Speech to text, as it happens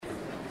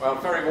Well,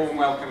 very warm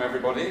welcome,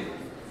 everybody.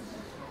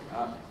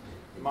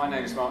 My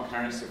name is Mark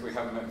Harris. If we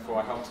haven't met before,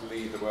 I help to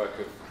lead the work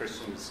of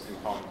Christians in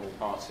Parliament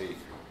All-Party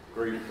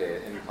group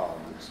here in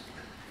Parliament.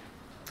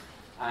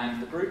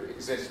 And the group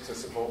exists to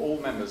support all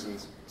members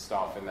and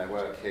staff in their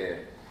work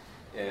here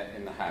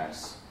in the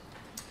House.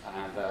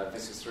 And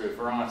this is through a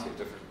variety of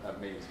different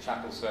means: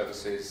 chapel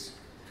services,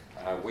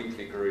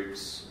 weekly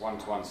groups,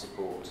 one-to-one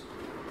support,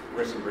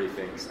 written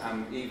briefings,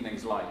 and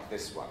evenings like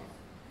this one.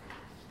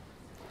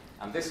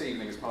 And this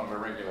evening is part of a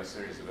regular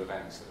series of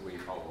events that we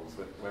hold,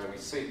 where we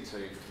seek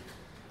to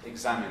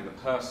examine the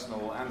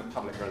personal and the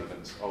public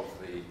relevance of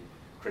the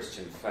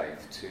Christian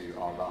faith to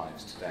our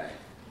lives today.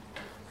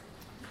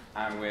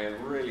 And we're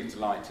really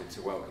delighted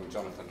to welcome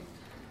Jonathan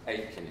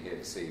Aitken here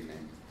this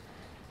evening,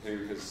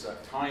 who has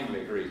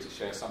kindly agreed to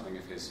share something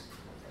of his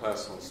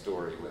personal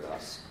story with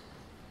us.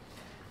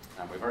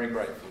 And we're very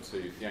grateful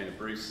to Fiona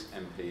Bruce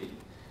MP,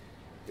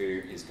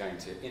 who is going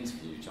to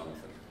interview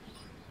Jonathan.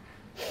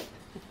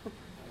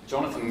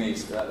 Jonathan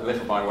needs a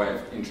little by way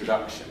of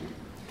introduction,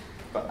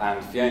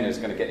 and Fiona is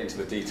going to get into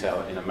the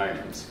detail in a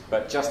moment.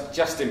 But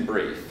just in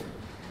brief,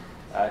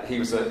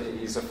 he's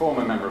a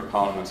former Member of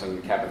Parliament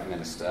and Cabinet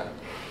Minister.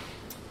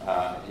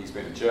 He's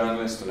been a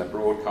journalist and a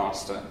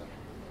broadcaster.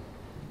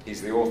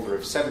 He's the author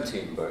of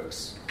 17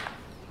 books.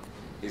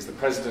 He's the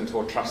president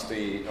or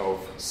trustee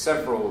of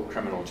several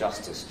criminal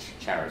justice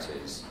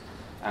charities,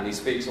 and he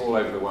speaks all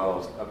over the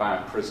world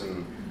about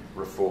prison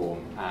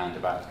reform and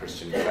about the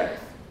Christian faith.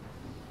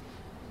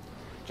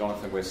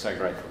 Jonathan, we're so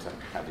grateful to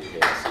have you here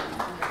this evening.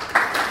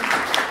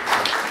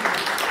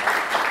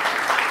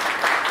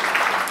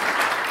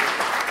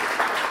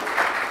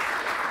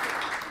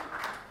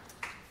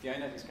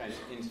 Fiona is going to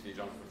interview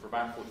Jonathan for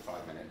about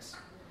 45 minutes.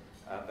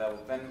 There'll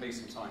then be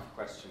some time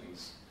for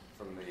questions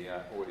from the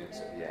audience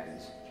at the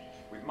end.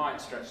 We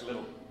might stretch a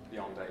little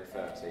beyond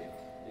 8:30.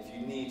 If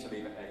you need to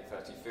leave at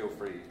 8:30, feel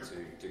free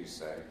to do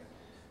so.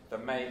 There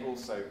may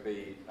also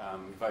be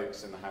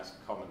votes in the House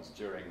of Commons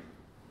during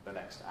the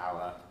next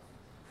hour,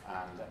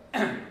 and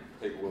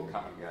people will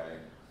come and go.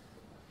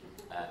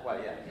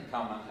 You can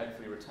come and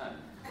hopefully return.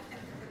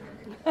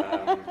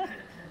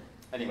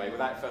 Anyway,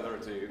 without further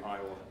ado, I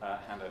will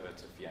hand over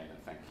to Fiona.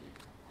 Thank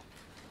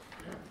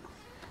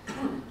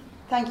you.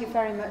 Thank you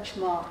very much,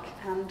 Mark,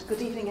 and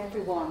good evening,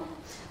 everyone.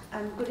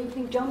 And good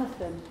evening,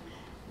 Jonathan.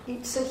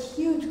 It's a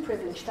huge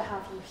privilege to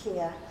have you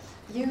here.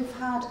 You've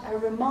had a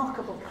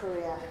remarkable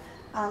career,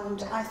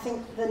 and I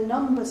think the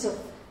numbers of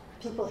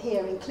people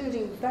here,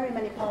 including very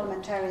many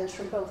parliamentarians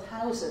from both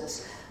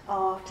houses,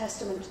 are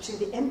testament to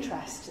the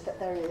interest that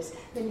there is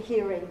in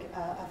hearing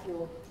of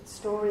your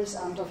stories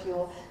and of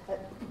your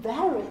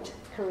varied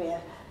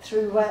career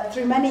through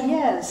many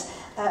years.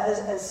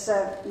 As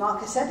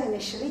Mark has said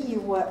initially, you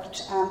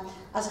worked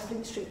as a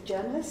Fleet Street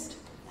journalist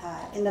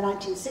in the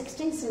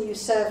 1960s, and you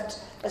served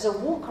as a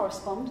war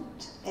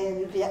correspondent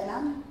in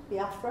Vietnam,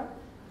 Biafra,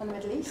 and the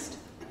Middle East.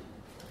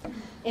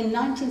 In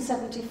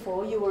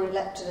 1974, you were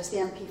elected as the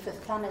MP for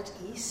Thanet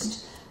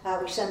East,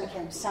 which then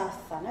became South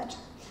Thanet,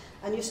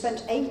 and you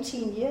spent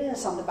 18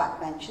 years on the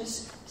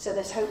backbenches, so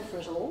there's hope for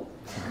us all,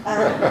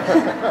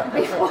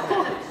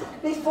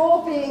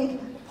 before being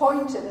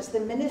appointed as the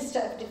Minister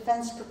of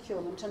Defence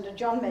Procurement under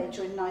John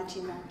Major in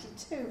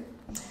 1992.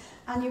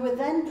 And you were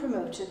then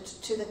promoted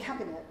to the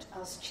Cabinet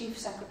as Chief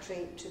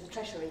Secretary to the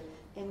Treasury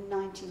in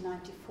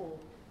 1994.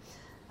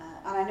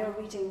 And I know,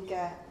 reading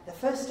the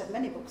first of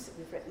many books that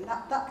we've written,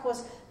 that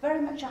was very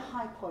much a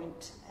high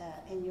point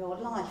in your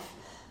life.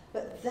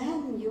 But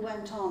then you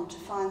went on to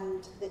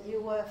find that you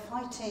were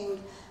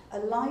fighting a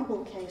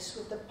libel case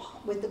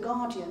with the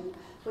Guardian,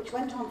 which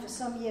went on for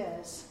some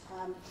years,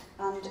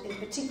 and in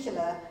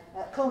particular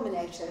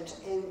culminated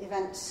in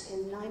events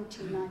in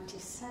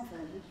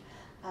 1997.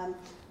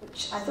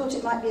 Which I thought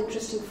it might be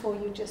interesting for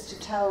you just to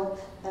tell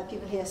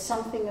people here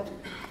something of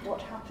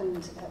what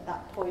happened at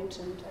that point,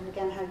 and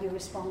again how you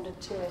responded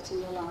to it in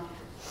your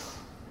life.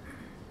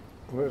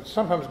 Well, it's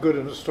sometimes good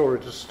in a story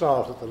to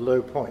start at the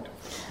low point.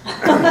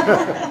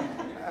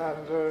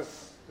 And the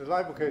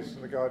libel case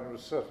in the Guardian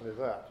was certainly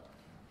that.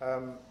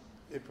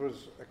 It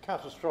was a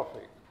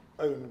catastrophic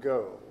own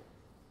goal,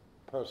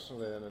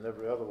 personally and in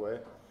every other way.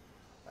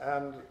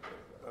 And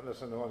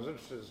unless anyone's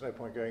interested, there's no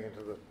point going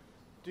into the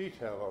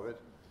detail of it.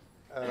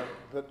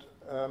 But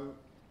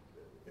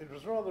it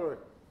was rather a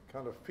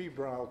kind of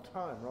febrile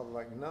time, rather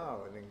like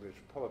now in English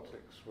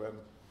politics, when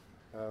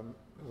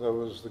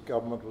the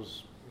government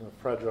was in a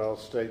fragile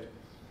state,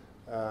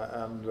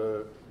 and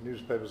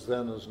newspapers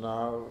then as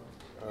now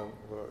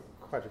were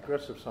quite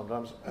aggressive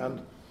sometimes.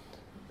 And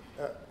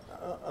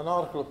an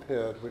article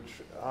appeared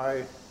which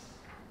I'm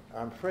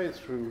afraid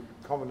through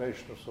a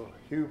combination of sort of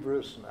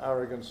hubris and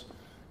arrogance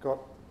got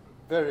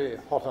very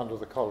hot under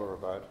the collar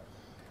about,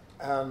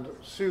 and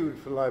sued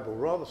for libel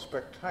rather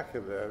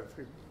spectacular.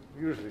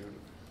 Usually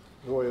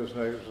lawyers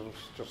know to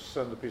just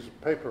send a piece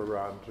of paper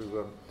around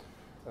to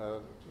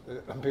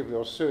the people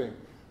you're suing.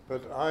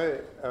 But I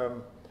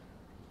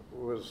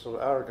was sort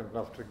of arrogant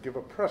enough to give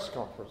a press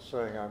conference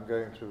saying I'm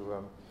going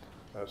to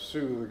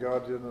sue the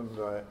Guardian, and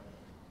I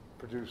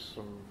produced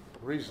some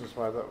reasons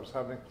why that was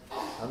happening.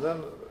 And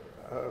then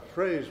a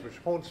phrase which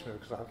haunts me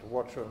because I have to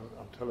watch on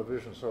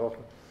television so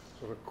often,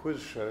 sort of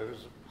quiz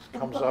shows,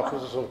 comes up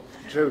as a sort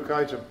of joke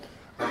item.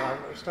 And I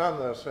stand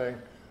there saying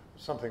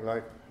something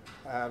like,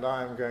 and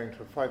I am going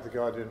to fight the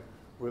Guardian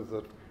with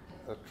the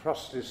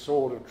trusty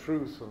sword of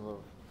truth and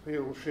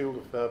the shield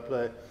of fair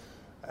play.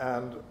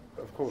 And,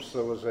 of course,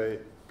 there was a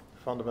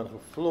fundamental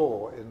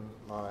flaw in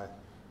my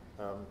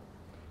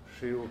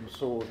shield and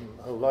sword and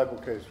whole libel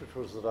case, which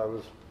was that I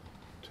was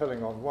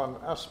telling on one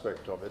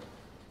aspect of it,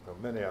 or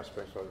many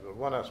aspects of it, but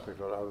one aspect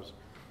of it, I was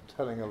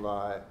telling a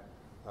lie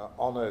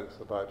on oath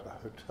about a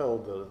hotel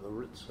bill in the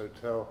Ritz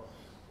Hotel,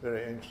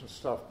 very ancient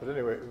stuff. But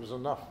anyway, it was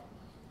enough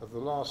at the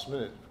last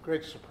minute,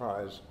 great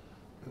surprise,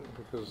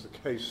 because the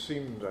case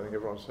seemed, I think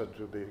everyone said,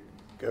 to be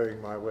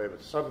going my way,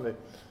 but suddenly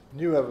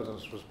new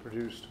evidence was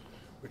produced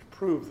which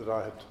proved that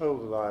I had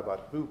told a lie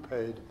about who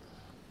paid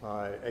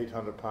my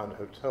 £800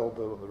 hotel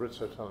bill in the Ritz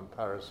Hotel in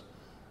Paris,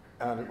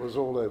 and it was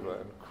all over.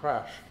 And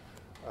crash,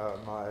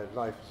 my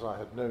life as I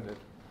had known it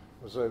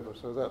was over.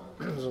 So that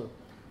was a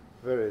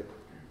very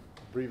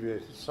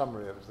abbreviated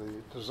summary of the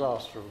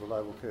disaster of the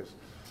libel case.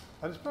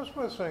 And it's perhaps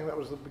worth saying that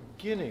was the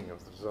beginning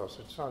of the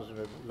disaster. It sounds,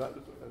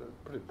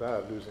 pretty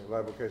bad losing a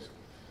libel case.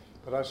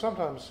 But I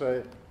sometimes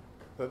say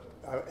that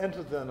I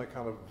entered then a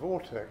kind of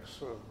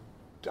vortex, of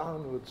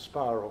downward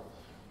spiral,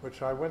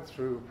 which I went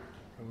through,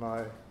 and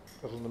my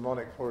little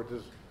mnemonic for it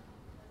is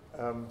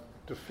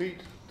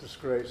defeat,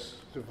 disgrace,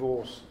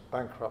 divorce,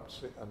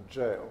 bankruptcy, and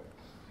jail.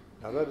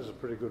 Now that is a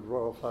pretty good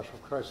royal flush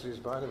of crises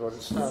by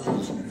anybody's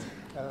standards,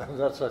 and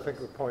that's, I think,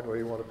 the point where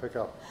you want to pick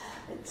up.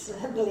 It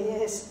certainly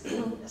is.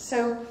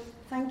 So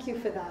thank you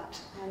for that,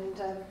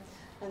 and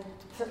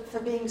for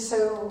being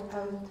so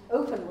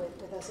open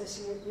with us,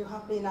 as you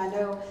have been, I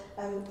know,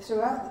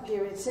 throughout the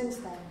period since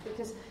then,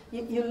 because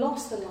you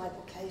lost the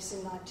libel case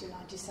in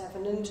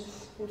 1997, and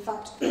in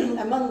fact,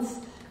 a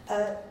month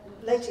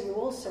later you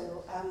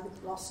also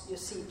lost your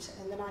seat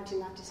in the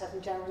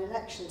 1997 general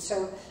election.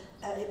 So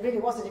it really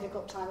was a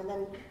difficult time, and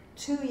then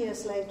 2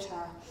 years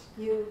later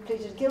you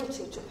pleaded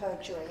guilty to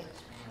perjury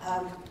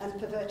and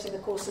perverting the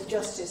course of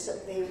justice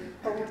at the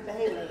Old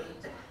Bailey.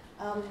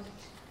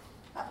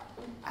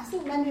 I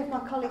think many of my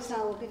colleagues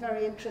now will be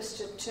very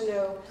interested to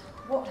know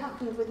what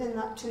happened within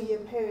that 2-year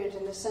period,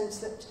 in the sense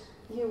that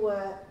you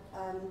were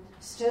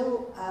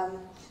still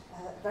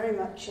very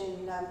much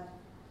in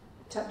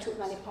touch with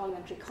many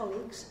parliamentary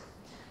colleagues,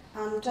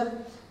 and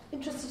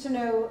interested to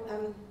know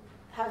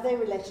how they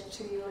related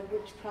to you, and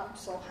which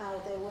perhaps, or how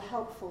they were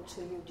helpful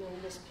to you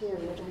during this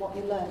period, and what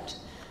you learnt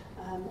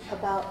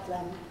about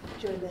them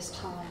during this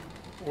time.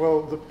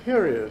 Well, the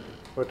period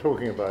we're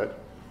talking about,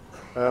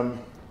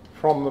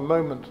 from the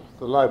moment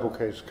the libel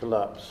case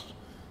collapsed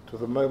to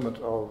the moment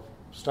of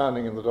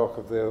standing in the dock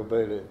of the Old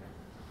Bailey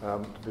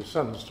to be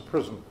sentenced to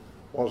prison,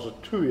 was a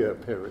 2-year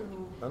period.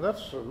 And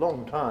that's a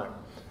long time,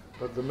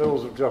 but the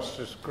mills of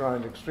justice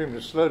grind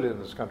extremely slowly in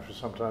this country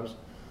sometimes.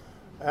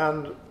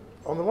 And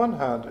on the one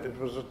hand, it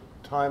was a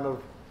time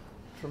of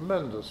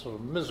tremendous sort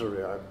of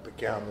misery. I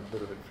began a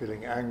bit of it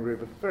feeling angry,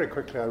 but very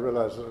quickly I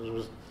realized that it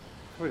was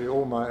really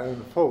all my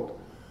own fault.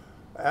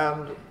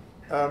 And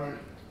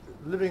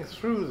living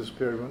through this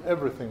period when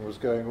everything was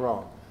going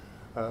wrong,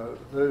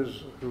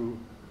 those who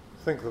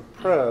think that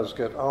prayers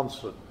get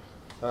answered,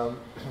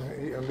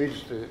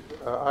 immediately,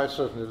 I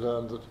certainly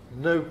learned that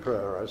no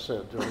prayer I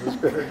said during this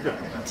period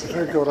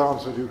got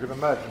answered. You can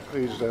imagine,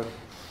 please don't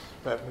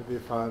let me be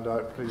found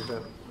out, please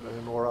don't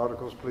any more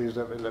articles, please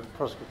don't let me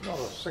prosecute. Not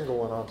a single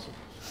one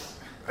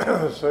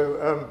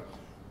answered.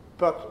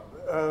 But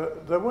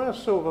there were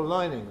silver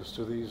linings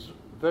to these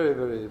very,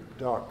 very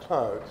dark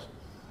clouds.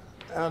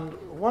 And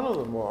one of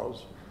them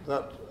was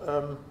that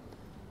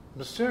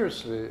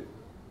mysteriously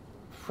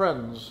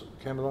friends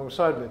came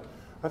alongside me.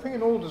 I think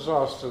in all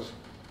disasters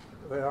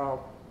there are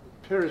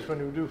periods when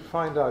you do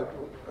find out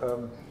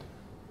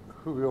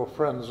who your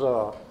friends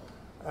are.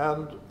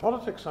 And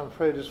politics, I'm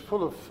afraid, is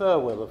full of fair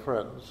weather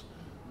friends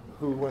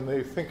who, when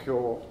they think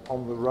you're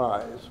on the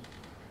rise,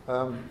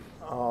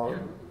 are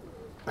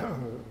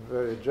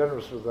very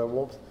generous with their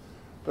warmth.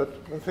 But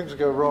when things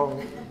go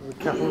wrong, the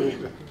cavalry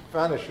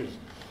vanishes.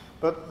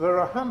 But there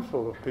are a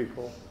handful of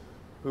people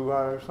who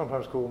I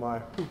sometimes call my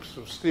hoops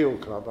of steel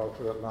club,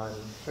 after that line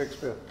in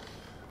Shakespeare.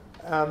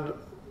 And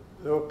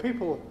there were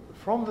people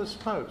from this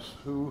house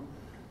who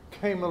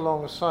came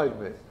alongside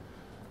me.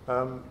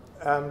 And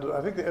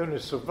I think the only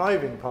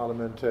surviving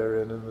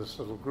parliamentarian in this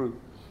little group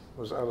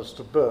was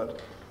Alistair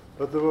Burt.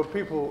 But there were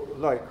people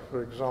like,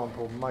 for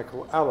example,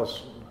 Michael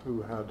Allison,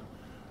 who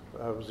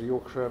was a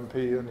Yorkshire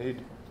MP, and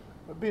he'd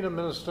been a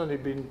minister, and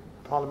he'd been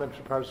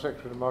parliamentary private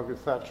secretary to Margaret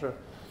Thatcher.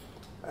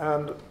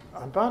 And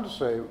I'm bound to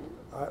say,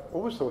 I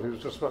always thought he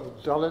was just about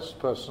the dullest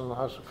person in the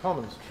House of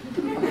Commons.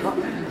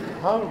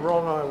 How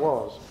wrong I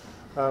was,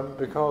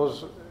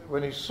 because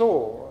when he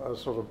saw a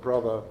sort of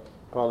brother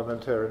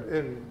parliamentarian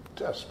in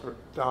desperate,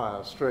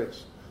 dire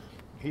straits,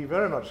 he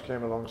very much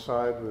came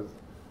alongside with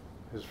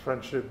his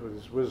friendship, with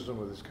his wisdom,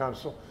 with his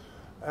counsel.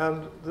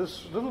 And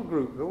this little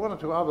group, there were one or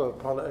two other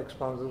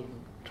ex-parliamentarians,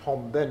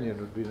 Tom Benyon,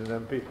 who'd been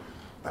an MP,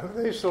 and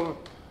they sort of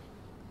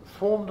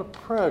formed a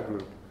prayer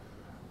group.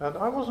 And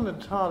I wasn't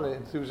entirely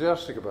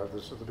enthusiastic about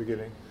this at the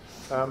beginning.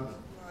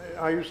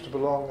 I used to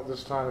belong at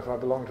this time, if I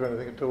belonged to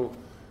anything at all,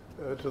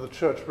 to the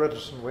church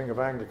reticent wing of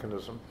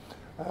Anglicanism.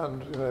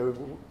 And, you know,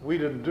 we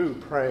didn't do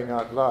praying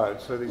out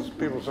loud, so these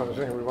people started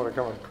saying, we want to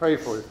come and pray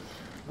for you.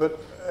 But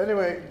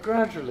anyway,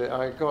 gradually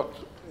I got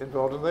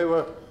involved, and they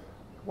were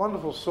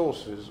wonderful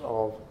sources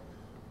of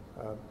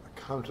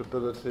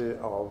accountability,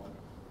 of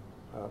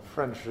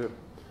friendship,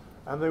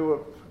 and they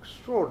were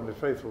extraordinarily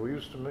faithful. We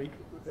used to meet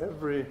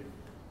every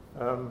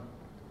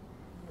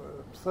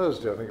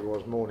Thursday, I think it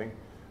was, morning,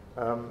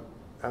 and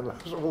there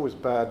was always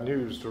bad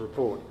news to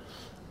report.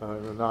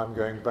 Now I'm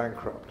going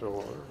bankrupt,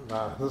 or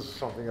now this is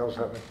something else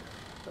happening.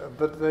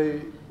 But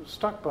they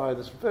stuck by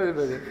this very,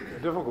 very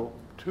difficult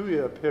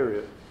 2-year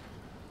period,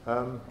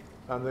 and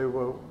they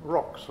were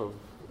rocks of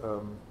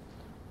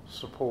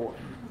support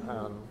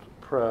and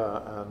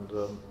prayer, and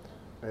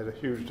made a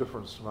huge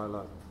difference to my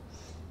life.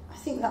 I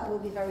think that will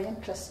be very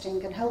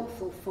interesting and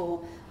helpful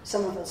for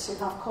some of us who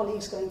have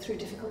colleagues going through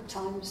difficult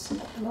times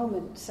at the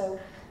moment. So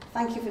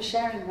thank you for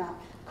sharing that.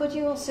 Could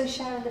you also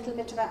share a little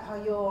bit about how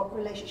your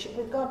relationship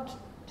with God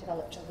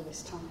developed over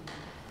this time?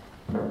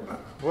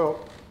 Well,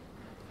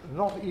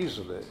 not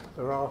easily.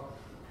 There are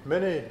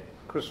many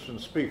Christian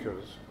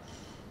speakers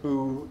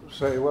who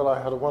say, well,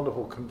 I had a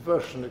wonderful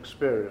conversion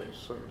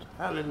experience, and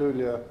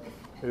hallelujah,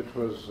 it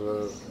was,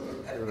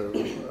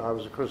 I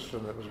was a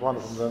Christian, it was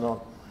wonderful from then on.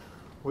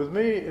 With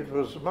me, it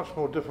was a much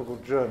more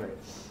difficult journey,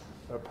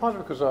 partly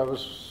because I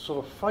was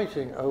sort of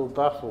fighting old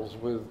battles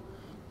with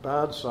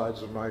bad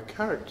sides of my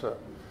character,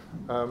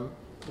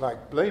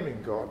 like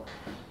blaming God,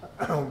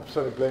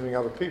 instead of blaming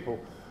other people.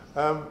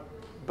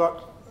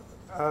 But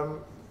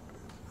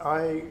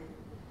I,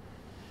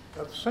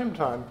 at the same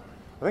time,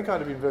 I think I'd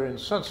have been very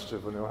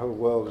insensitive when the whole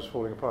world is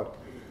falling apart.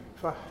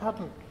 If I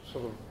hadn't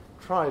sort of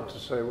tried to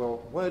say,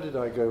 well, where did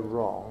I go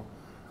wrong?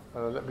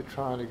 Let me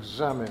try and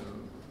examine,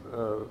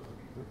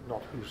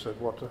 not who said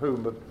what to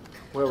whom, but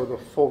where were the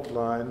fault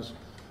lines.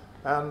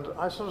 And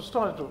I sort of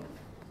started to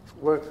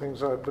work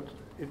things out, but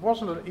it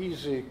wasn't an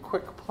easy,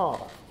 quick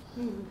path.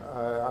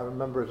 I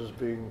remember it as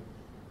being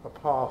a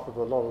path of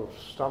a lot of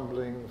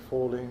stumbling,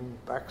 falling,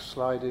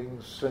 backsliding,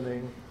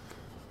 sinning,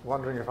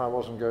 wondering if I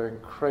wasn't going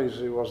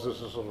crazy. Was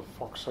this a sort of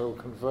foxhole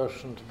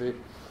conversion to be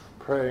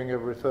praying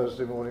every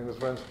Thursday morning with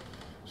friends?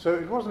 So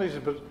it wasn't easy,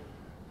 but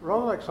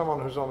rather like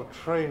someone who's on a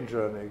train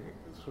journey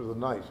through the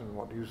night in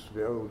what used to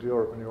be old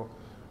Europe, and you're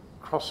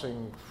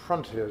crossing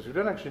frontiers, you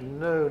don't actually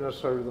know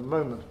necessarily the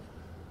moment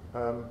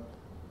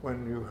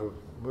when you have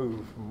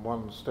moved from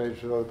one stage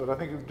to the other, but I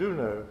think you do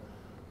know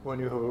when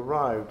you have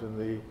arrived in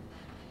the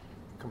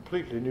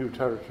completely new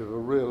territory of a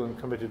real and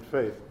committed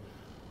faith.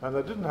 And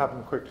that didn't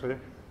happen quickly.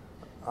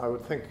 I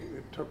would think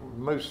it took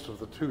most of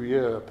the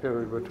 2-year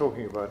period we're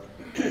talking about.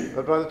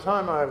 But by the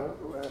time I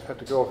had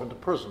to go off into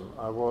prison,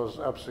 I was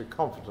absolutely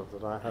confident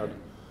that I had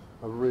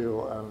a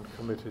real and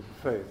committed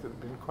faith. It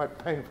had been quite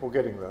painful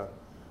getting there,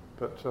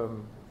 but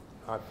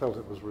I felt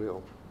it was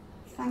real.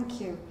 Thank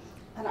you.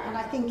 And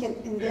I think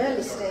in the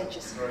early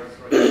stages... Sorry.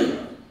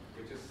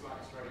 We're just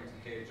slightly struggling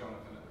to hear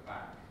Jonathan at the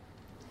back.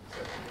 So,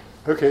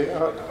 Okay,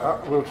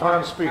 we'll try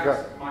and speak up.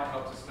 It might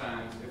help to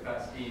stand if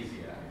that's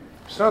easier.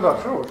 Stand up,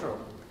 sure. That'd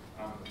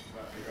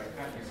be great.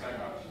 Thank you so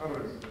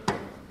much.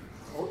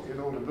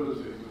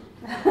 Inaudibility.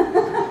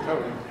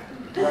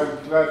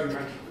 Glad you mentioned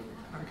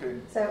it. Okay.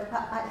 So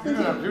I think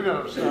you don't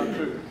have to stand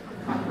too.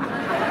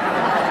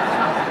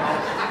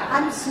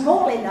 I'm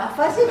small enough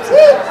as it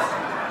is.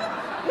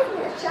 Give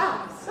me a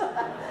chance.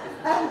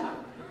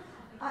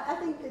 I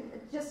think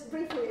just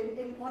briefly,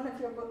 in one of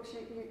your books,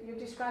 you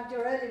described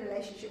your early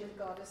relationship with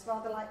God as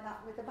rather like that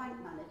with a bank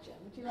manager.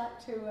 Would you like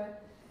to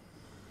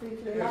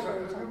briefly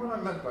elaborate on what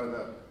I meant by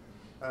that,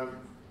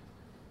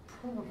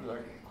 probably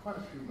like quite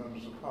a few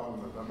members of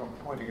Parliament, I'm not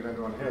pointing at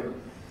anyone here,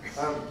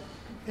 but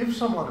if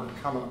someone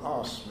had come and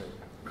asked me,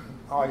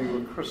 are you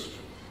a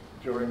Christian,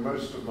 during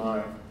most of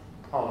my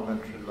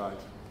parliamentary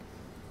life,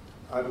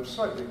 I'd have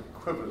slightly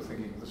quivered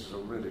thinking this is a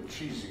really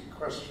cheesy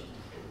question,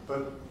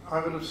 but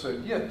I would have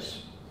said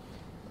yes.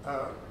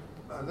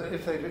 And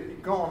if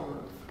they'd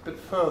gone a bit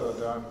further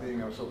down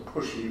being a sort of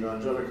pushy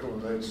evangelical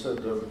and they'd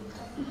said,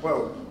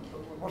 well,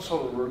 what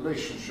sort of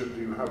relationship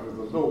do you have with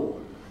the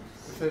Lord?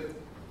 If they'd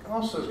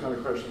asked those kind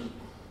of questions,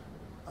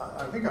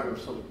 I think I'd have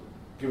sort of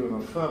given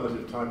an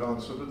affirmative type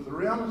answer, but the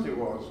reality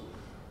was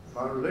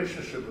my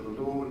relationship with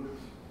the Lord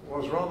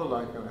was rather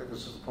like, and I think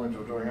this is the point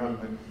you're drawing out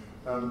of me,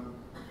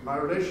 my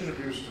relationship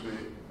used to be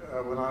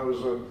when I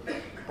was a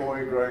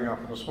boy growing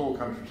up in a small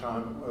country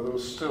town where there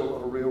was still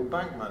a real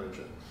bank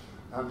manager.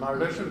 And my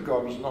relationship with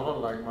God was not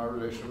unlike my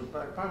relationship with the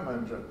bank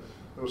manager.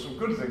 There were some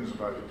good things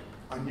about it.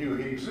 I knew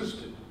he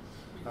existed.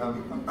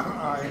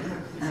 I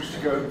used to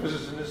go and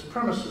visit in his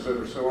premises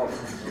every so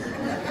often,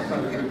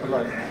 something to be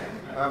polite.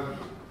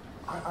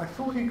 I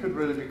thought he could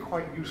really be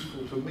quite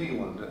useful to me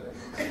one day.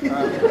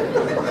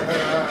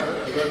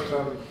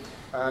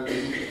 And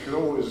he could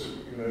always,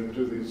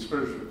 do the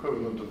spiritual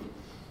equivalent of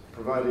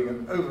providing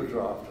an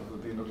overdraft if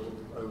there'd been a little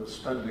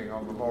overspending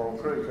on the moral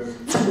code.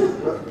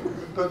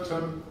 But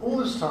all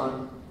this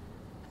time,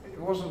 it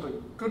wasn't a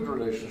good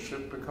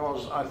relationship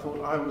because I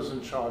thought I was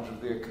in charge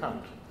of the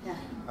account. Yeah.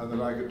 And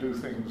that I could do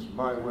things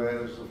my way,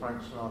 as the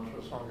Frank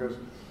Sinatra song goes.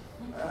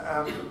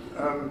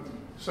 And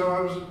so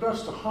I was at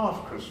best a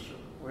half-Christian,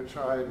 which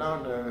I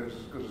now know is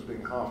as good as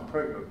being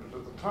half-pregnant. But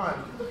at the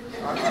time,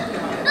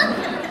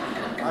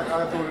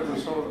 I thought it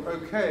was sort of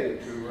okay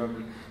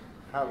to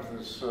have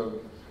this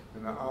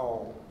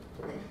owl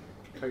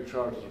take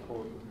charge of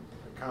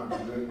the account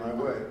and do it my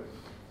way.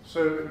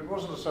 So it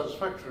wasn't a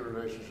satisfactory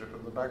relationship,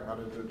 and the back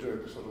manager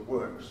joke sort of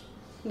works.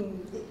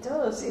 It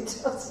does.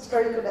 It's a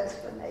very good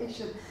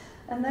explanation.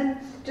 And then,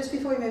 just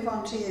before we move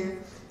on to you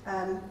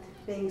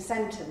being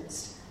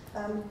sentenced,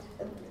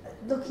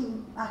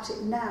 looking at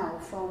it now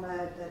from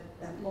a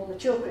more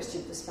mature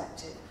Christian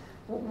perspective,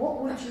 what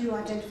would you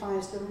identify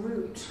as the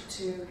root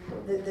to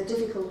the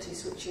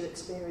difficulties which you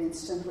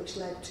experienced and which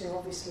led to,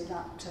 obviously,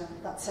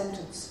 that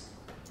sentence?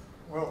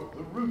 Well,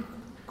 the root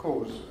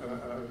cause,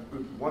 a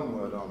good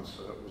one-word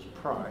answer, was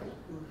pride,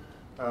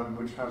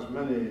 which has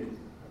many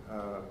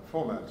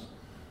formats.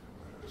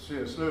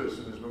 C.S. Lewis,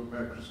 in his book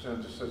Mere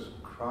Christianity, says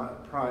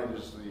pride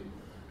is the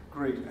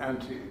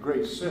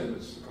great sin.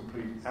 It's the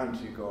complete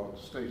anti-God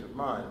state of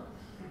mind,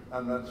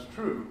 and that's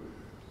true.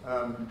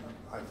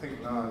 I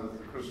think now that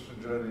the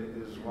Christian journey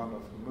is one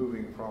of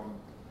moving from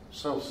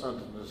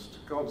self-centeredness to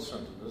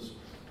God-centeredness.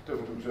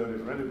 Difficult journey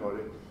for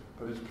anybody,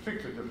 but it's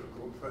particularly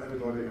difficult for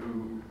anybody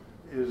who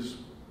is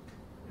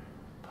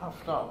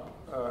puffed up,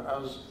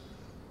 as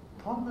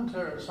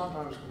parliamentarians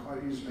sometimes can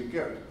quite easily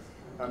get.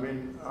 I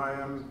mean, I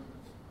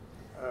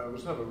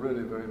was never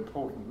really a very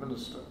important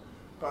minister,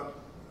 but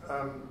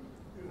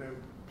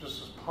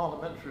just as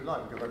parliamentary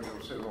life, go back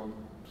to say, well,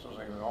 sort of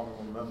saying the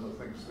honourable member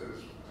thinks this,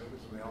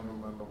 isn't the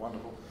honourable member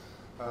wonderful?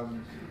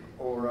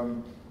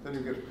 Then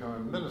you get to become a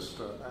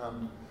minister,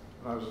 and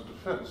when I was at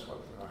defence,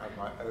 I had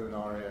my own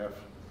RAF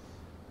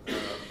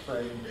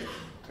plane,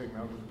 taking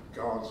out the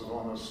guards of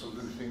honour,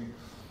 saluting,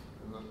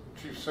 and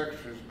the Chief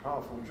Secretary's a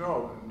powerful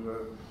job, and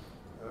the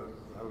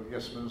whole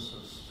Yes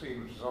Minister's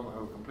scene, which is on the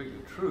whole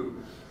completely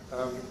true,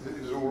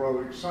 is all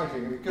rather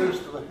exciting, and it goes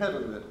to the head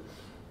of it.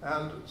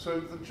 And so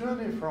the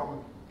journey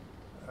from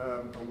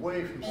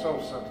away from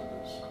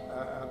self-centeredness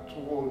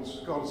towards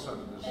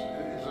God-centeredness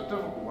is a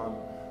difficult one,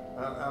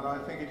 and I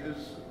think it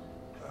is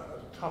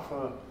a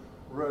tougher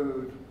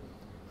road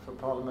for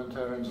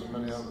parliamentarians and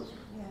many others.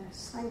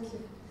 Yes, thank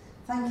you.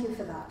 Thank you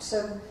for that.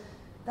 So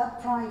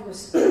that pride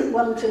was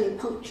well and truly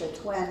punctured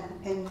when,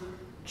 in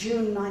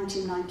June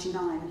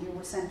 1999, you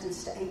were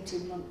sentenced to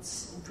 18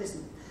 months in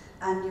prison,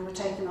 and you were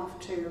taken off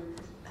to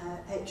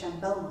HM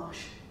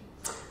Belmarsh.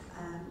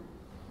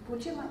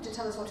 Would you like to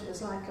tell us what it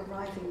was like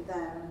arriving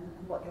there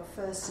and what your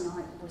first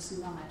night was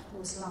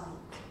like?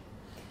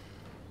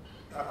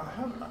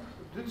 I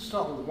did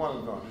start with one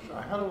advantage.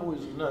 I had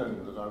always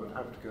known that I would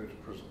have to go to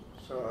prison,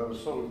 so I was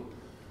sort of,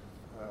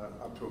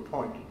 up to a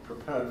point,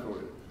 prepared for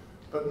it.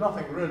 But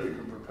nothing really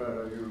can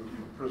prepare you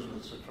for prison.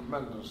 It's a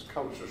tremendous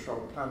culture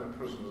shock. Planet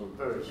Prison is a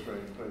very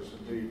strange place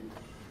indeed.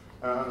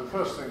 The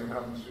first thing that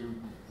happens, you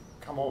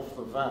come off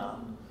the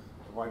van,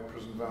 the white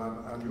prison van,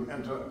 and you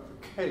enter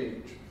the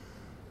cage.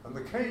 And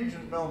the cage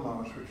in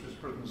Belmarsh, which is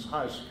Britain's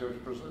highest security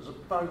prison, is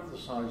about the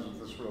size of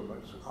this room.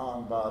 It's an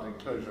iron-barred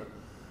enclosure.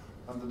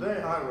 And the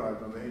day I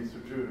arrived, on the 8th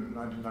of June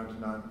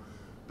 1999,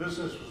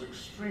 business was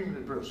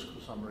extremely brisk for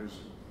some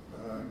reason.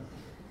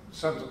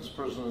 Sentenced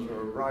prisoners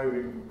were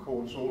arriving from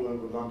courts all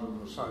over London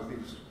and the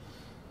southeast.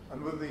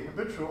 And with the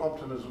habitual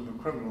optimism of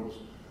criminals,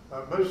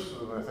 most of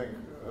them, I think,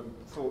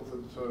 thought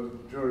that the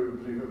jury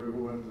would believe every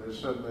word they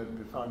said, and they'd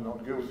be found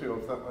not guilty, or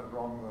if that went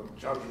wrong,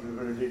 the judge would be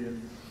very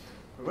lenient.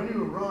 But when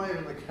you arrive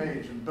in the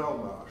cage in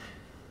Belmarsh,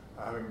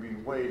 having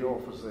been weighed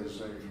off, as they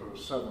say, for a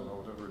 7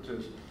 or whatever it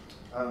is,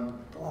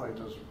 boy,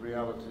 does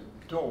reality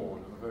dawn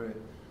in a very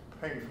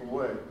painful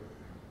way.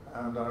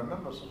 And I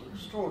remember sort of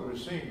extraordinary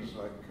scenes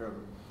like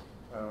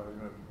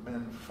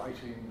men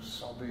fighting,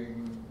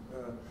 sobbing,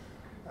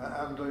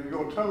 and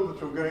you're told that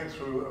you're going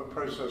through a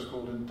process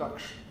called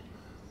induction,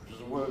 which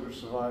is a word which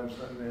survives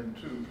only in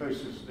 2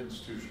 places in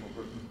institutional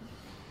Britain,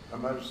 Her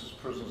Majesty's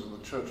prisons and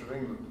the Church of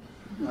England.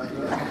 And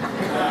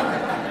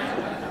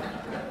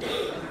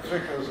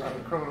vicars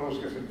and criminals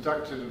get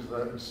inducted into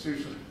that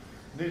institution.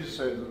 Need to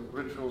say that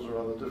rituals are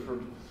rather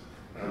different.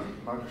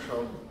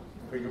 Mugshot,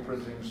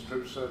 fingerprinting,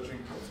 strip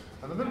searching.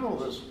 And in the middle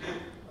of this,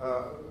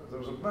 there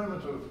was a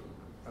moment of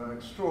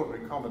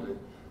extraordinary comedy,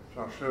 which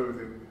I'll share with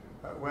you,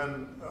 when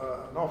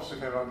an officer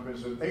came up to me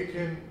and said,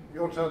 "Aiken,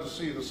 your turn to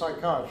see the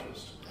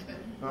psychiatrist."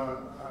 Now,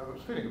 I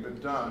was feeling a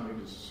bit down,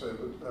 needed to say,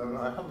 but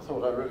I hadn't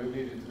thought I really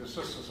needed the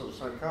assistance of a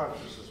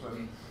psychiatrist this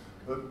moment.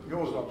 But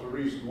yours not the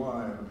reason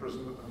why I'm in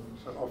prison, and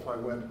so off I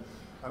went.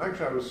 And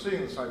actually I was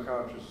seeing the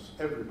psychiatrist,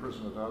 every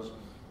prisoner does,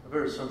 a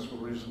very sensible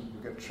reason.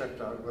 You get checked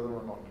out whether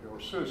or not you're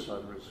a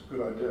suicide, but it's a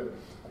good idea.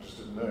 I just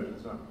didn't know it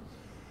at the time.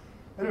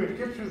 Anyway, to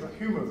get through the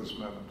humour of this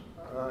moment,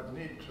 I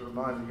need to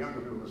remind the younger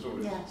people in this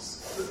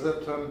audience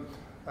that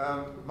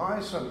my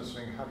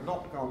sentencing had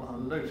not gone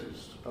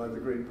unnoticed by the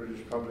great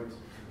British public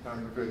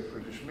and the great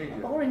British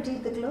media. Or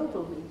indeed the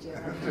global media.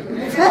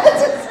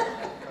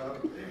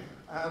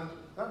 And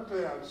that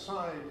day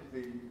outside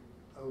the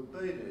Old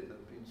Bailey, there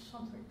had been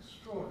something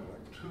extraordinary,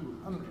 like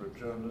 200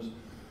 journalists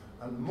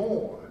and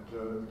more,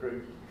 the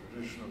great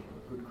tradition of a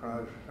good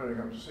crowd showing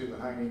up to see the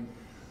hanging.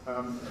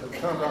 It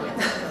turned up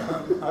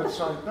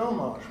outside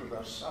Belmarsh with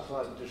our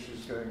satellite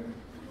dishes going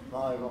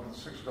live on the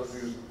 6 o'clock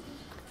news.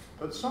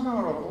 But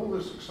somehow all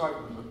this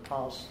excitement had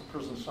passed the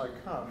prison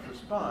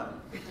psychiatrist by.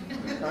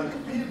 And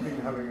he had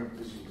been having a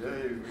busy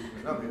day, reading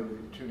another,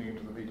 tuning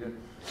into the media.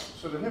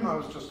 So to him I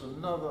was just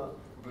another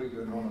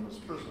completely anonymous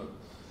prisoner.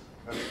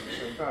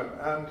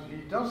 And he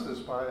does this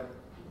by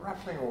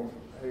rattling off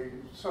a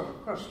set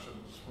of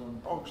questions from a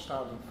bog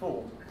standard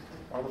form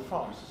rather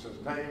fast. It says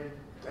name,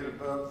 date of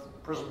birth,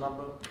 prison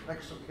number,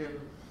 next of kin,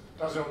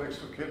 does your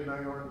next of kin know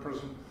you're in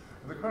prison?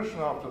 And the question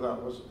after that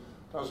was,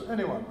 does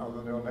anyone other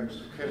than your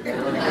next of kin know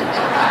you're in prison?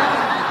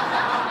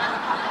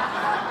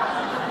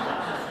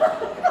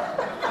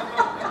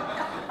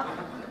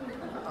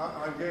 I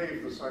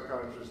gave the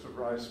psychiatrist a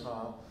wry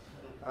smile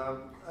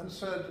and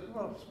said,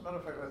 well, as a matter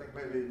of fact, I think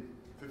maybe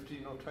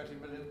 15 or 20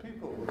 million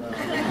people will know.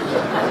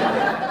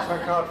 The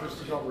psychiatrist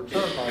did not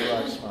return my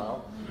wry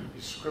smile.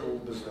 He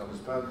scribbled this down his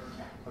pad.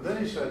 And then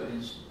he said,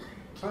 in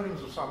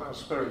tones of some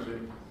asperity,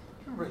 do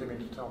you really mean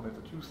to tell me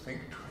that you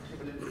think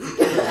 20 million people?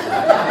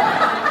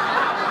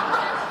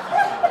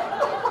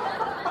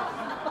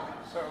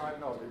 So I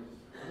nodded.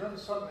 And then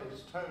suddenly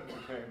his tone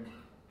became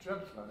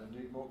gentler and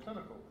indeed more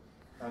clinical.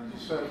 And he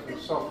said in a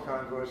soft,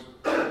 kind voice,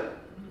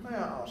 may I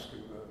ask you,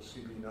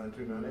 CB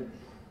 9290,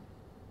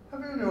 have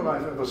you in your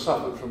life ever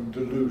suffered from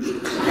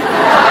delusions? That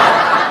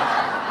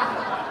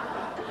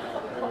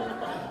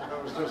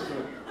was just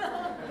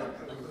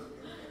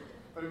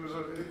but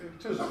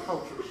it is a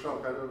cultural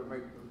shock. I don't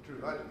make too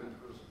light of it.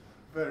 It was a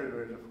very,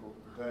 very difficult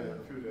day, a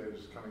few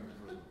days coming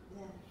to it.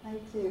 Yeah,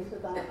 thank you for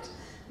that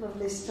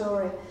lovely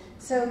story.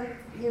 So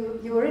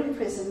you were in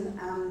prison,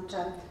 and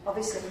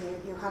obviously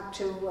you had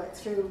to work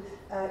through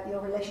your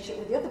relationship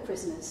with the other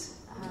prisoners.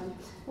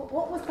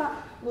 What was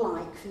that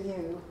like for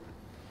you?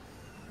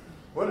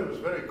 Well, it was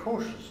very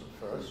cautious at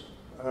first.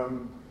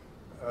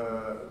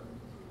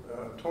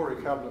 Tory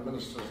cabinet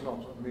minister is not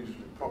an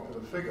immediately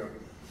popular figure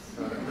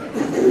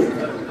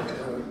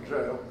in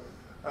jail.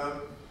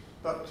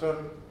 But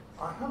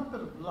I had a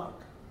bit of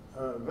luck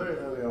very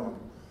early on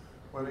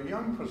when a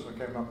young prisoner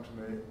came up to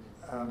me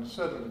and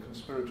said in a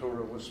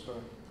conspiratorial whisper,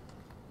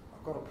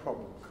 I've got a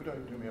problem, could you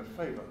do me a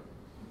favour?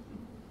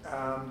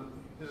 And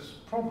his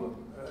problem,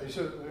 he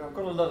said, I've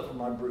got a letter from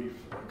my brief,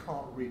 I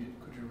can't read it,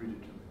 could you read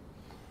it to me?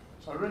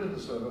 So I read him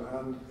this letter,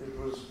 and it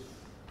was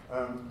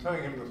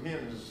telling him that he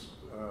and his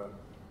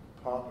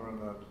partner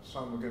and their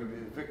son were going to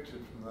be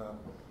evicted from their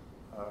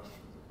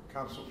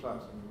council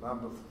flat in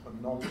Lambeth for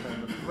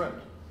non-payment of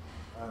rent.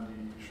 And he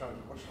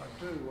shouted, what should I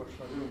do, what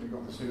should I do, and he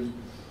got this news.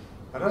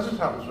 And as it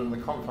happens, within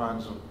the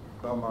confines of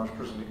Belmarsh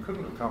Prison, he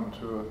couldn't have come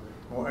to a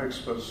more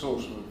expert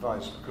source of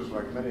advice because,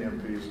 like many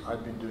MPs,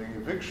 I'd been doing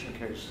eviction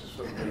cases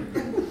for him.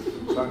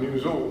 So I knew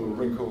all the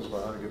wrinkles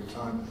about how to give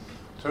time.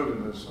 Told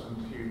him this, and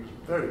he was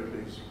very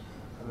pleased.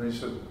 And they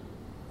said,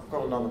 I've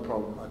got another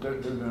problem. I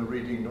don't do no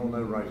reading nor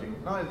no writing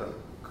neither.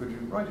 Could you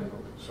write it for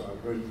me? So I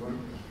wrote it for him,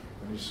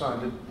 and he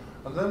signed it.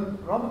 And then,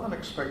 rather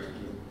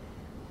unexpectedly,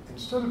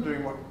 instead of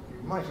doing what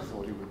you might have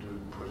thought he would do,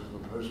 put it in the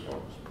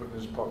postbox, put it in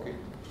his pocket,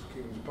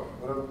 keep in his pocket,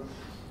 whatever,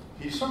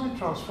 he suddenly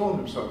transformed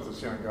himself,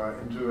 this young guy,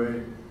 into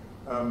a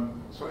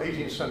sort of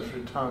 18th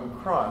century town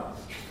crier.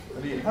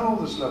 And he held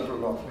this letter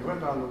aloft, and he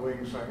went down the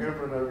wing saying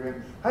over and over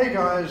again, hey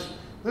guys,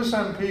 this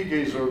MP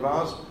geezer of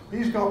ours,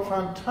 he's got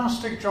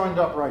fantastic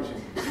joined-up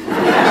writing.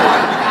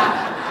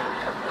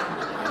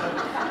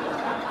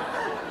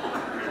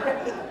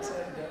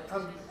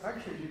 And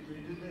actually, he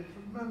did a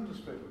tremendous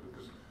favour,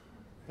 because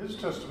his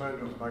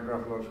testimonial to my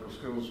graphological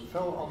skills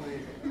fell on the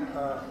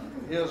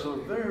ears of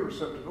a very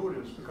receptive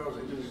audience, because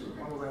it is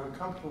one of the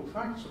uncomfortable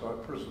facts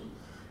about prison.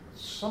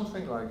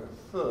 Something like a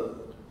third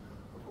of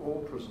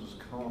all prisoners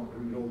can't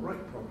read or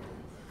write properly.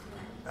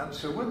 And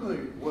so when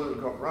the word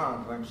got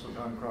round, thanks to the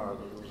town crier,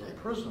 that there was a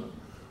prisoner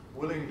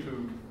willing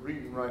to read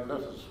and write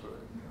letters for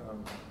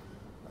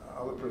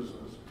other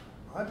prisoners,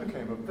 I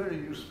became a very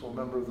useful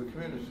member of the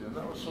community, and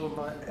that was sort of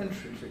my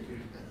entry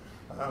ticket.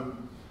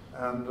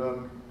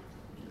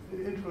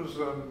 It was,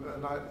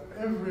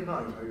 every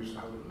night I used to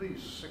have at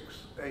least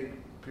 6, 8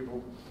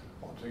 people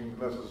wanting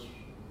letters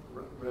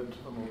read to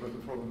them or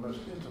written for them, the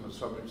most intimate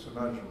subjects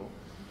imaginable.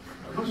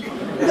 And this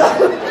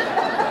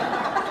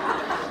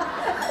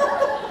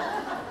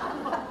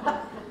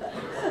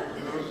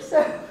there was a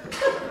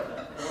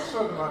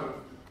certain amount of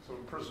sort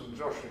of prison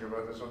joshing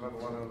about this. I remember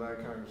one old lad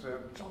coming and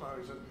saying, John,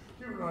 he said,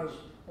 do you realise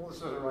all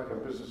this letter writing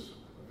business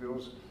of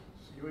yours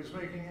is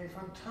making a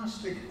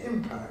fantastic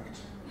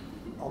impact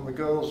on the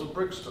girls of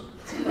Brixton?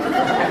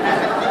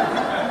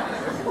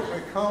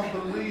 I can't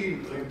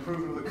believe the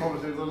improvement of the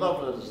quality of the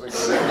love letters they get.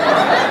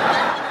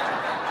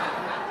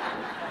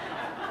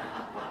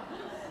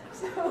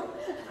 So,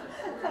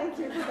 thank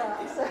you for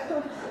that.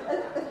 So,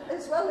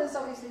 as well as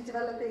obviously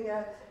developing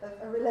a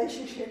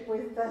relationship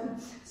with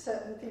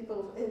certain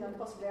people in and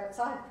possibly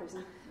outside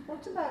prison,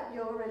 what about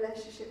your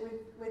relationship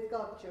with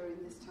God during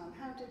this time?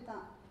 How did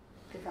that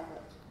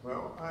develop?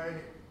 Well, I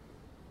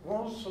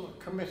was sort of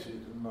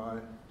committed in my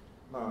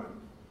mind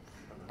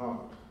and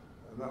heart,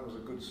 and that was a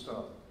good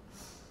start.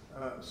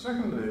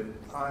 Secondly,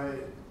 I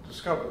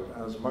discovered,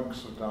 as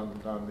monks have done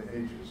down the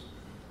ages,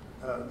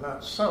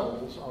 that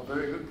cells are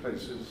very good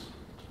places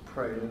to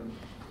pray in,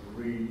 to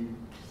read,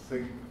 to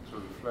think, to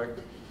reflect.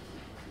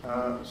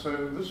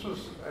 So this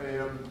was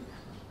a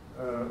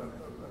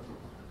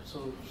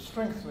sort of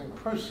strengthening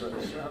process.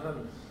 And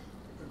then,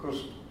 of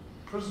course,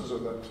 prisons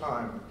at that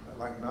time,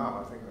 like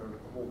now, I think there were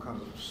all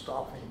kinds of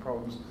staffing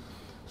problems.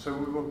 So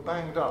we were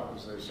banged up,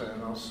 as they say,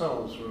 and our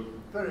cells were a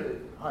very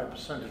high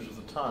percentage of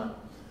the time.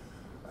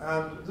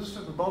 And this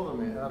didn't bother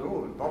me at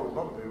all. It bothered a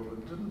lot of people, but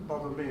it didn't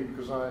bother me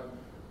because I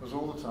was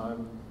all the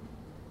time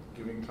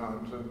giving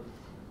time to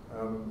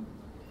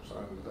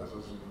silent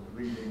letters and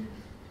reading,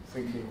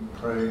 thinking,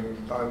 praying,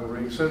 Bible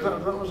reading. So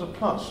that was a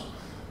plus.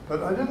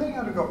 But I don't think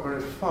I'd have got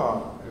very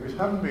far if it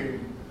hadn't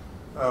been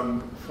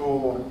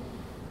for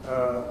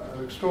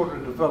an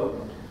extraordinary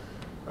development,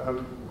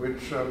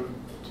 which I'll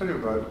tell you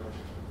about,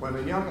 when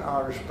a young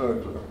Irish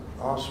burglar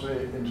asked me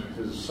into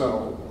his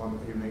cell one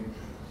evening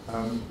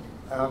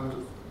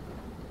and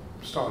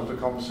started a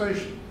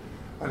conversation.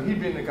 And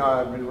he'd been the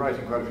guy I'd been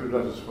writing quite a few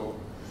letters for.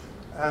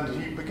 And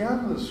he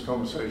began this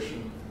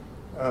conversation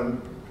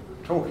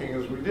talking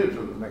as we did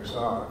for the next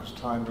hour, because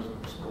time doesn't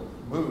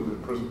move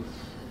in prison.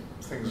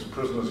 Things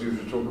prisoners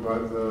usually talk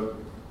about, the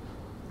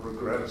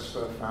regrets,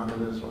 their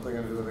families, what they're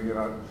going to do when they get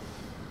out.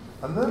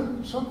 And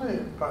then suddenly,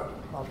 about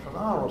after an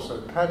hour or so,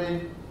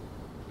 Paddy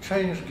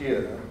changed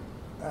gear,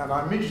 and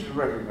I immediately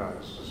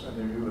recognized, as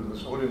any of you in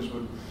this audience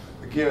would,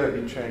 the gear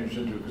he changed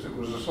into, because it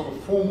was a sort of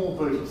formal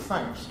vote of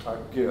thanks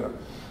type gear.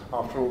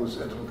 After all this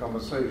intimate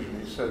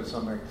conversation, he said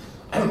something,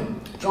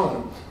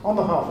 John, on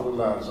behalf of the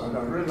lads, I'd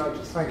really like to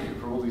thank you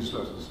for all these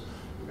letters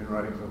you've been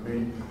writing for me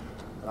and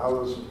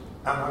others,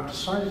 and I've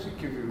decided to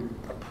give you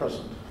a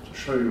present to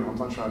show you how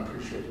much I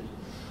appreciate it.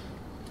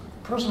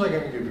 The present I'm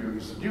going to give you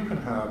is that you can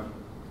have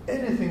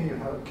anything you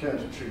care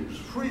to choose,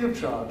 free of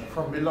charge,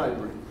 from my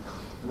library.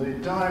 And then he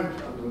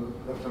dived under the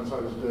left-hand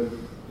side of his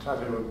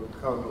tatty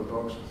cardboard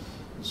box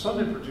and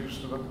suddenly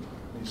produced them,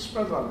 and he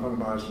spread that in front of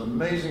my eyes, an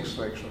amazing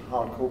selection of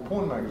hardcore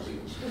porn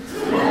magazines.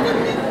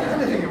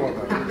 Anything you want,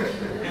 man.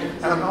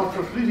 And after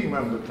a fleeting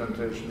moment of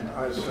temptation,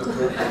 I said,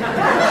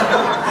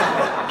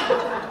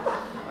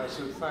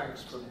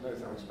 thanks, but no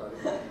thanks, Paddy.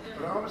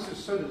 But I obviously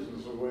said it in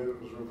a way that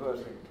was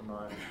reverting to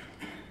my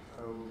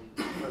old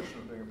impression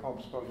of being a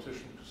pompous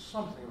politician, because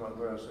something about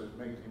the way I said it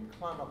made him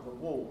climb up the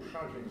wall,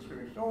 shouting and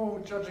screaming, oh,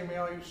 judging me,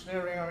 are you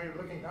sneering, are you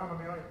looking down on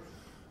me, are you?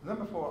 And then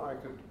before I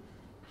could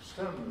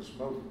stem this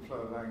molten flow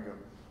of anger,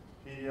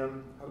 he had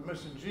a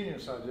most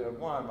ingenious idea of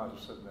why I might have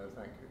said no,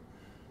 thank you.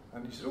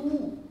 And he said,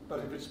 oh, but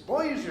if it's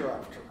boys you're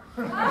after.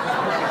 No,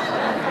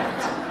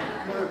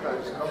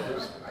 that's not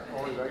this.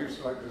 I used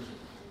to like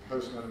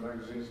those kind of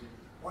magazines.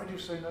 Why do you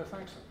say no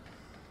thanks?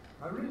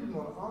 I really didn't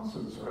want to answer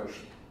this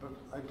question, but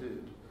I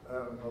did.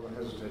 Rather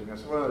hesitating. I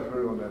said, well, if you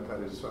really want to know,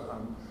 Paddy, so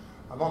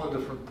I'm on a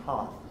different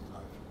path in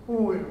life.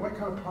 Oh, what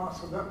kind of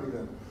path would that be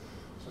then?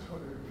 So if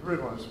you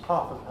really want, it's a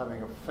path of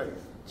having a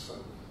faith. It's a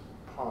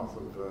path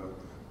of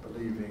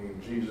believing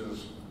in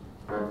Jesus,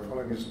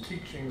 following his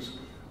teachings,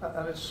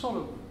 and it's sort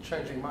of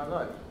changing my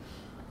life.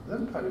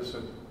 And then Paddy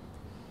said,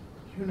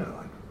 you know,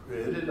 I'd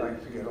really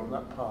like to get on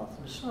that path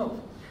myself.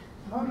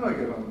 How do I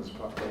get on this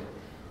path?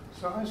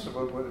 So I said,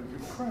 well, why don't you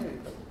pray?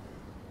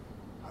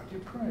 How do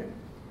you pray?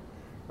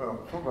 Well,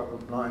 talk about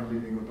the blind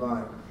leading the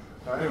blind.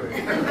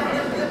 Anyway,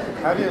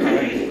 Paddy and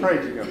I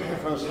prayed together, the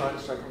first night,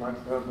 second night,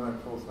 third night,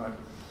 fourth night.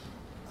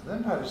 And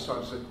then Paddy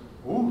started saying,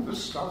 oh,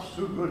 this stuff's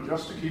too good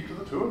just to keep to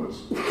the two of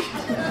us. I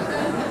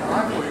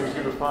thought he was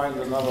going to find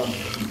another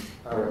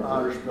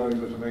Irish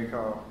burglar to make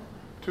our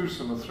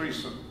twosome a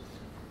threesome.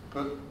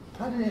 But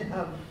Paddy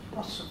had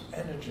lots of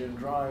energy and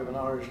drive and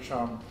Irish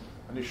charm,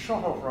 and he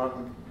shot off around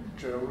the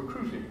jail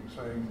recruiting,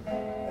 saying,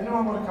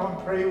 anyone want to come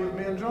and pray with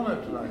me and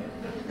Jono tonight?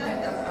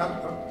 And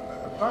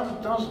about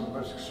a dozen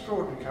most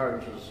extraordinary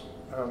characters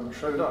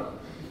showed up.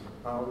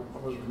 I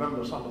always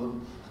remember some of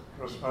them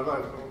the rest of my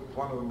life.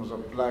 One of them was a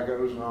blago,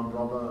 who was an armed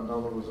robber,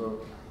 another was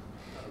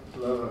a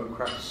blur who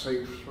cracked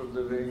safes for a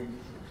living.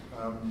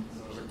 There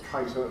was a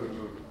kiter who was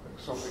an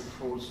exotic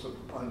fraudster,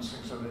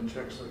 bouncing so many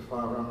checks they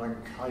fly around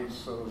like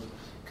kites. There was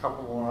a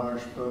couple more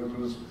Irish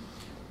burglars,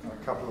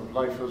 a couple of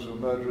lifers who were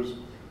murderers.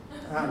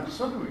 And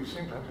suddenly we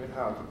seemed to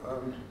have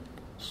an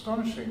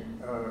astonishing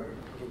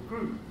little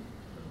group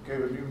that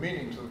gave a new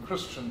meaning to the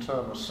Christian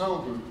term, a cell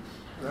group.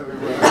 There we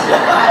were.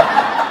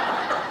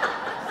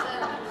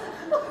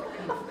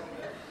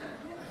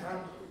 And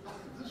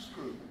this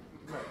group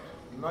met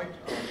night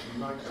after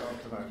night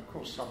after night. Of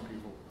course, some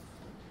people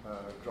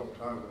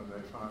dropped out and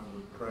they found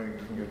that praying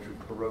can get you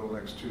parole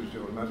next Tuesday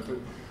automatically.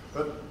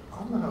 But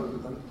on the whole,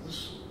 this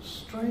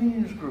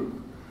strange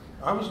group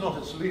I was not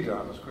its leader,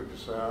 I must quickly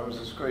say. I was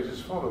its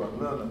greatest follower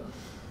and learner.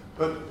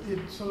 But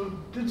it sort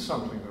of did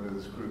something with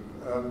this group,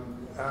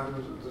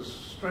 and the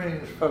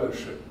strange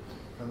fellowship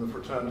and the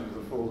fraternity of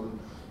the fallen,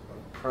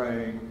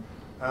 praying,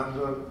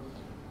 and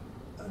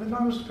if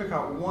I was to pick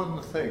out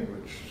one thing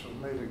which sort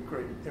of made a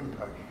great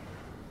impact,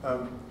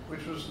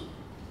 which was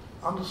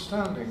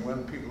understanding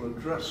when people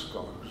address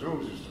God, because we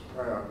always used to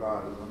pray out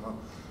loud,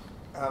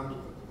 and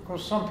of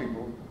course some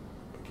people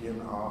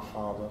begin, Our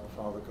Father,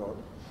 Father God.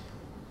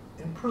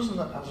 In prison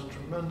that has a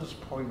tremendous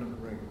poignant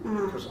ring,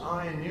 because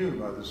I knew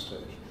by this stage,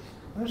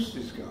 most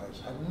of these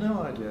guys had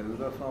no idea who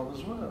their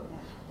fathers were,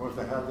 or if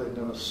they had, they'd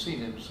never seen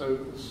him. So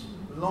this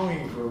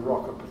longing for a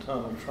rock of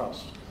paternal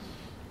trust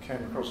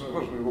came across, and of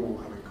course we were all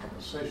having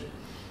conversation.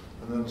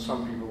 And then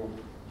some people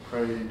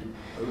prayed,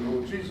 O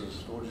Lord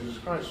Jesus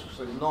Christ, because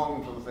they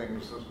longed for the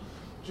things that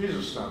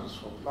Jesus stands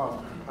for: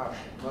 love,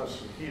 compassion,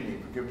 mercy,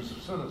 healing, forgiveness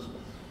of sinners.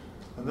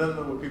 And then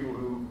there were people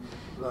who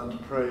learned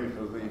to pray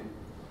for the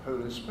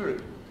Holy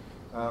Spirit,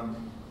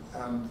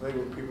 and they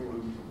were people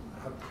who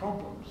had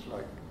problems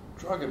like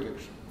drug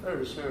addiction,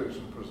 very serious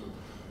in prison.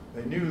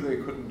 They knew they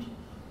couldn't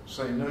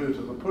say no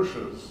to the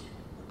pushers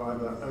by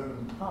their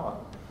own power,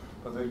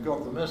 but they'd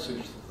got the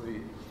message that the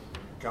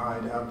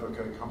guide,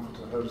 advocate,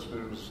 comforter, Holy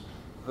Spirit was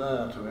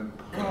there to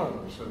empower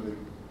them, so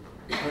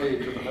they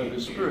prayed to the Holy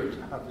Spirit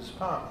to have his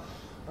power.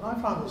 And I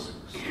found this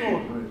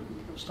extraordinary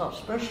stuff,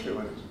 especially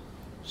when it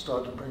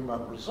started to bring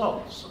about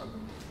results, and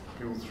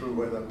people threw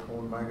away their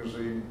porn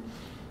magazine,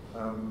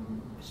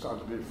 started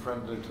to be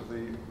friendly to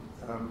the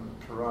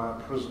pariah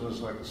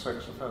prisoners like the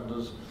sex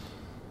offenders,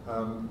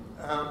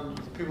 and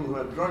the people who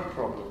had drug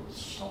problems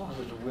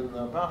started to win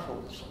their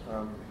battles.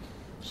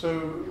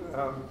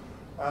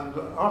 And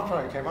after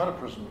I came out of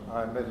prison,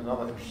 I made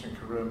another interesting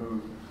career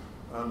move,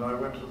 and I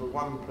went to the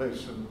one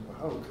place in the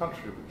whole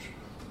country which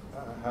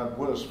had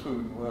worse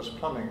food and worse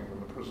plumbing than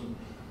the prison,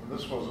 and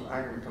this was an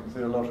Anglican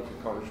theological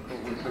college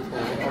called Wycliffe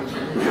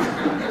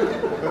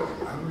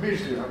Oxford. I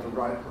immediately had to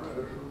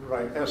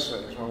write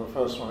essays. One of the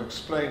first one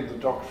explained the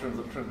doctrine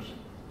of the Trinity.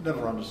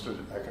 Never understood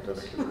it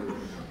academically, really,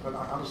 but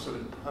I understood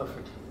it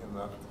perfectly in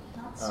that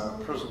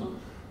prison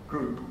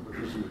group,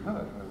 because you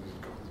heard,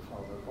 God the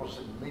Father, what does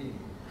it mean?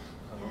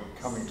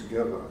 Coming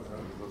together,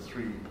 the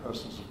three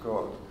persons of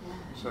God.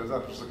 So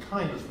that was the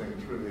kind of thing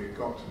that really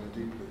got to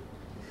me deeply.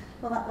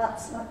 Well,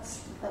 that's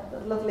a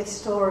lovely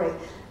story.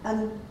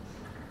 And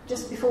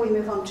just before we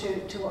move on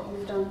to what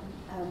you've done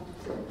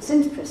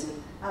since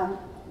prison,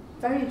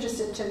 very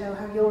interested to know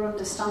how your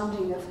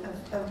understanding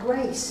of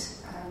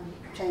grace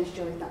changed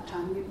during that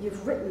time.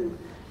 You've written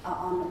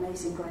on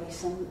Amazing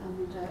Grace and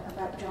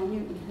about John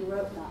Newton, who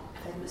wrote that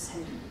famous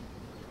hymn.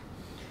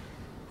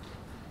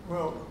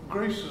 Well,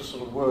 grace is a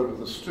sort of word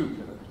with a stoop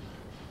in it.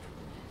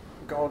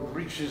 God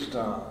reaches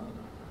down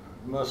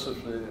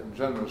mercifully and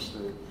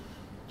generously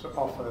to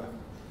offer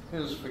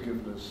his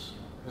forgiveness,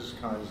 his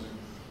kindness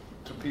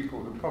to people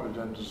who probably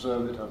don't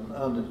deserve it, haven't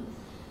earned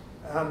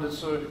it. And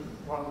it's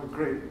one of the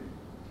great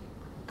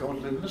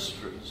godly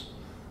mysteries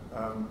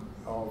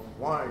of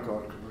why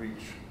God could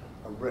reach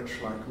a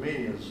wretch like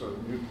me, as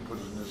Newton put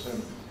it in his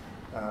hymn,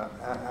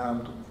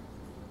 and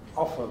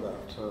offer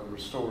that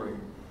restoring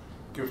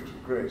gift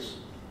of grace.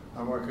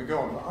 And I could go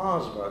on for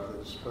hours about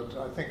this, but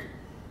I think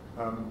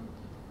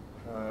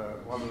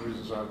one of the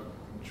reasons I've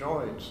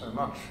enjoyed so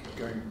much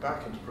going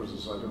back into prison,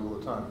 as I do all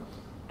the time,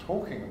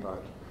 talking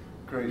about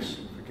grace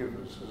and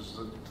forgiveness, is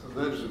that to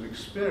those who've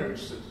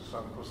experienced it, as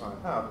of course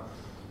I have,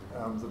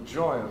 the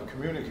joy of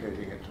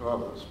communicating it to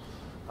others.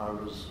 I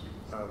was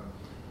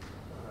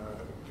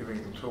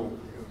giving the talk,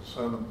 the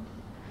sermon,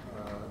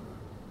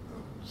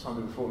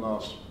 Sunday before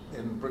last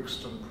in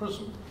Brixton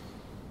Prison,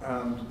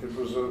 and it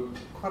was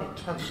quite a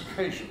tense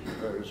occasion for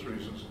various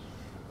reasons,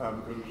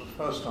 because it was the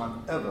first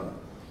time ever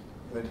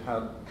they'd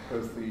had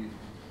both the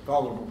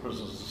vulnerable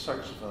prisoners, the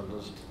sex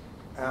offenders,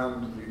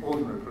 and the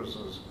ordinary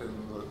prisoners in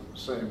the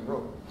same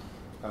room,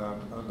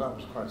 and that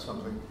was quite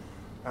something.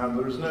 And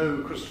there is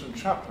no Christian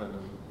chaplain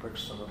in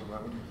Brixton at the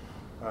moment.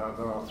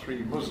 There are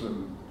 3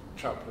 Muslim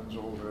chaplains,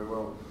 all very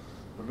well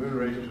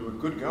remunerated, who are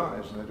good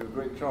guys, and they do a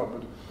great job,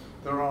 but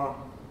there are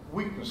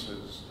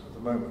weaknesses at the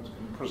moment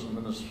in prison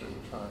ministry,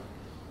 which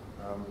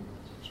I'm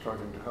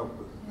struggling to help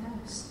with.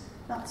 Yes,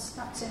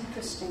 that's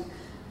interesting.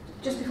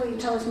 Just before you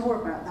tell us more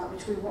about that,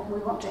 which we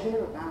want to hear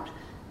about,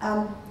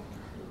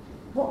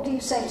 what do you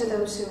say to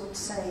those who would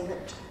say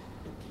that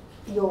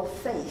your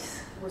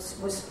faith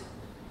was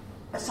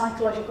a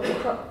psychological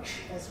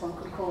crutch, as one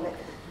could call it,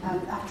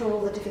 after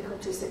all the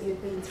difficulties that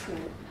you'd been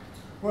through?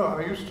 Well,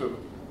 I used to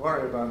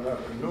worry about that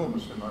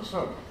enormously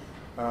myself.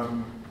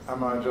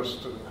 Am I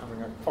just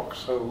having a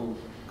foxhole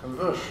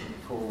conversion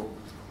for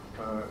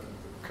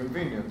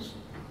convenience?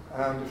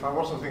 And if I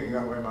wasn't thinking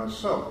that way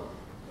myself,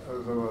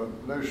 there were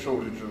no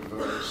shortage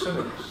of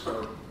cynics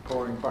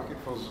pouring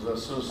bucketfuls of their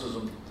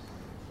cynicism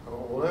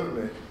all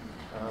over me.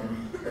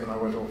 When I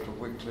went off to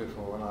Wycliffe,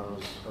 or when I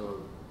was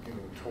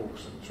giving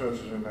talks in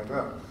churches and like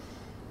that.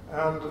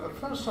 And at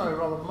first I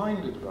rather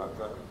minded about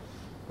that,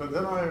 but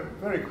then I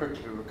very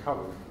quickly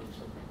recovered.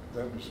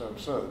 Don't be so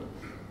absurd.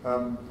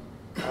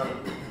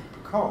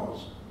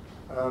 because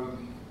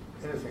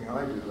anything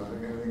I do, I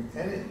think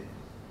any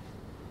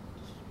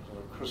sort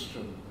of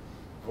Christian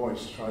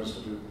voice tries to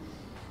do,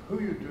 who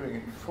are you doing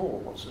it for?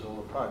 What's it all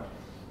about?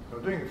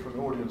 You're doing it for an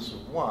audience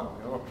of one.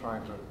 You're not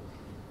trying to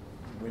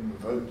win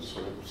votes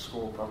or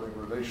score public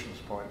relations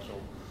points or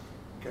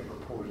get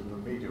reported in the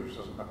media, which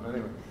doesn't happen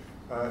anyway.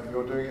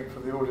 You're doing it for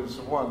the audience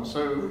of one.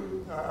 So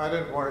I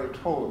don't worry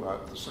at all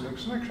about the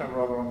cynics. Cynics, I'm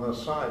rather on their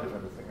side, if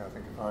anything. I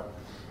think if I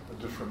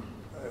a different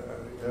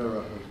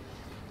era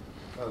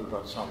had heard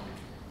about some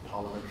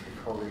parliamentary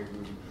colleague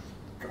who's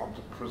gone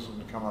to prison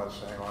to come out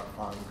saying, I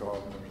found God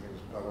and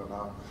everything's better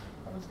now,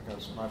 I don't think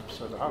that's a nice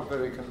said. How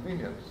very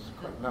convenient. It's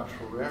quite a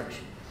natural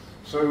reaction.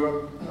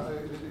 So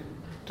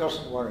it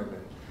doesn't worry me.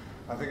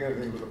 I think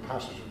anything with the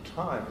passage of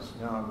time, it's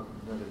now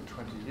nearly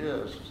 20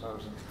 years since I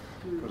was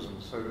in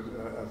prison, so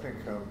I think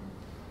the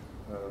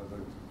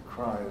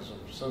cries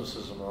of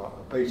cynicism are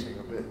abating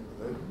a bit.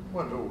 They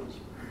weren't always.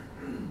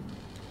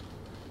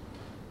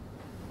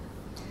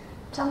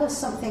 Tell us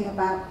something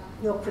about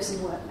your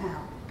prison work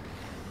now.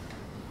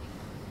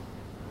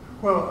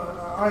 Well,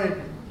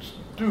 I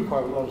do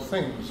quite a lot of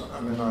things. I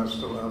mean, I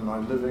still earn my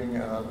living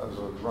as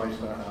a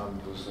writer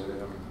and as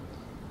a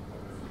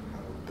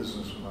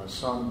business with my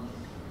son.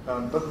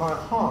 But my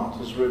heart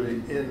is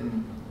really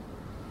in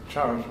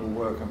charitable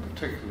work, and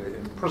particularly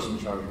in prison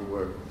charitable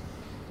work,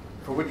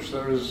 for which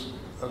there is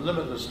a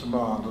limitless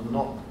demand and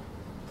not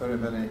very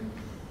many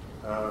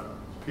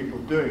people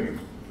doing it.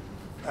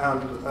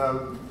 And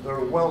there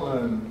are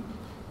well-known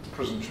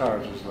prison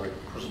charities like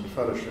Prison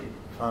Fellowship,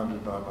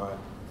 founded by my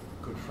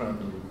good friend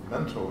and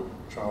mentor,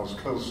 Charles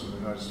Colson, in the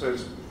United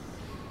States.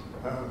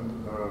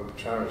 And there are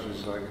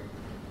charities like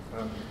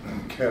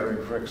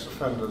Caring for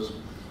Ex-Offenders.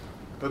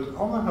 But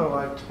on the whole,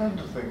 I tend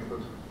to think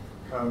that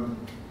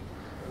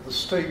the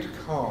state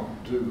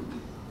can't do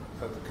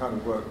the kind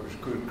of work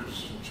which good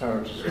Christian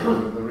charities do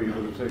in the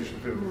rehabilitation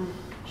field.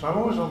 So I'm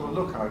always on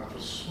the lookout for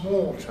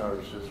small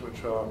charities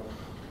which are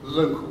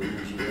local,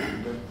 usually.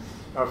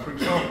 For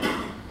example,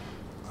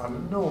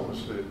 I'm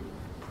enormously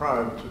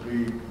proud to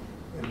be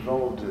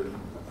involved in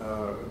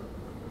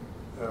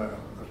a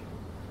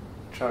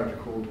charity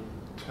called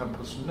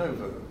Tempus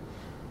Nova,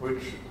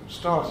 which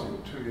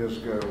started 2 years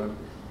ago when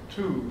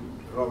two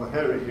rather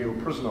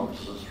hairy-heeled prison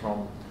officers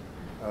from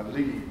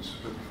Leeds,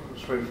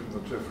 straight from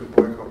the Geoffrey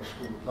Boycott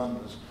School of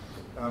London,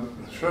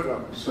 showed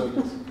up and said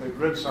they'd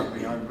read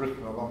something I'd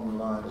written along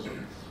the lines of,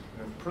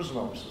 prison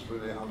officers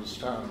really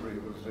understand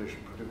rehabilitation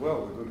pretty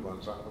well, the good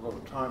ones. I have a lot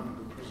of time for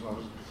good prison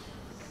officers.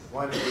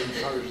 Why don't we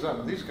encourage them?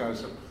 And these guys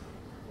said,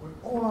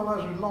 all our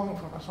lives we long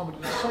for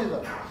somebody to say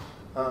that.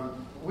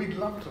 We'd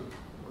love to,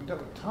 we'd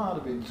never tired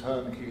of being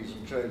turnkeys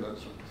and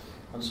jailers.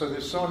 And so they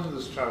started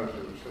this charity,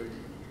 which they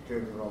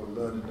gave a rather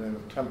learned name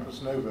of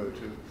Tempus Novo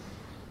to.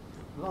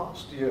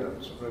 Last year,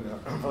 it's really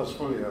our first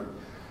full year,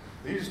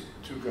 these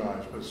two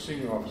guys, both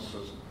senior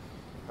officers,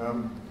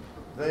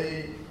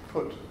 they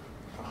put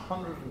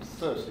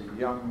 130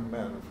 young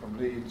men from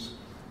Leeds,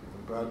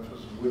 and Bradford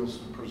and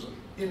Wilson prison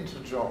into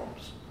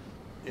jobs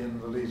in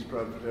the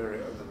Leeds-Bradford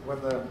area.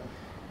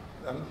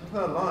 And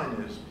their line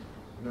is,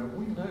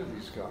 we know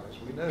these guys,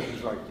 we know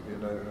who's likely to be a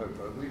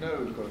no-hoper, we know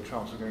who's got a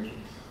chance of going to.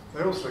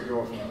 They also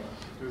go off and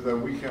do their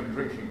weekend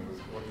drinking with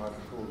what might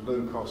be called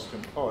low-cost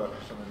employers.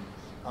 I mean,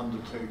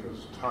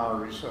 undertakers,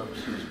 towery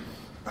services,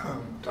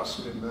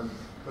 dusting them.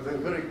 But they're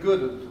very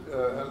good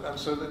at, and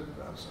so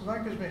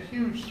that gives me a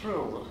huge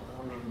thrill that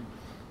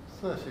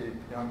 130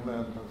 young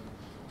men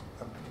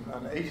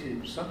have, and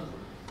 80% of them,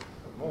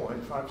 more,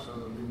 85%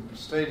 of them have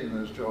stayed in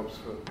those jobs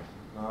for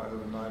now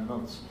over 9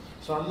 months.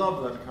 So I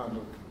love that kind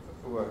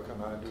of work,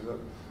 and I do that.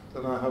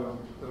 Then I have a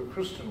bit of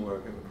Christian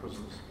work in the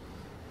prisons.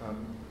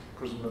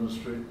 Prison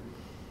ministry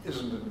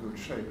isn't in good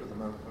shape at the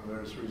moment for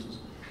various reasons.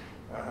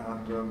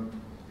 And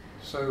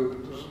so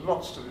there's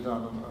lots to be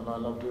done, and I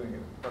love doing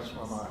it. That's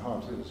where my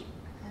heart is.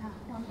 Yeah,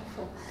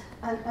 wonderful.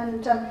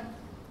 And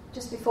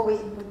just before we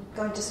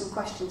go into some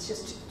questions,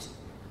 just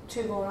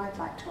two more I'd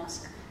like to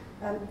ask.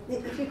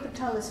 If you could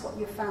tell us what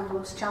you found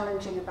most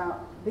challenging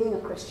about being a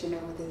Christian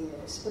over the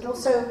years, but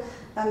also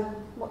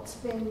what's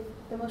been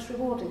the most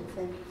rewarding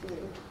thing for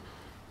you?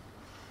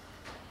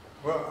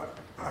 Well,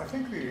 I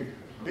think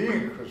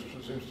being a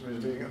Christian seems to me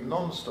as being a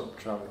non-stop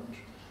challenge,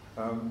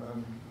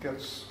 and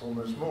gets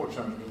almost more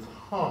challenging. At the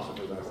heart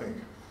of it, I think,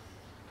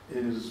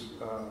 is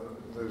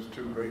those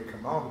two great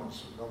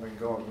commandments, loving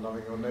God and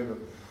loving your neighbour.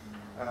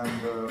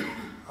 And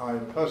I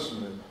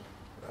personally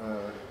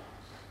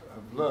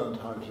have learned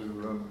how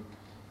to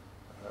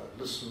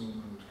listen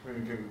and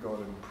communicate with God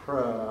in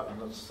prayer,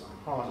 and that's the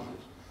heart of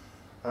it.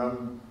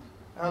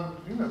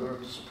 And there are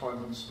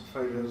disappointments and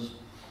failures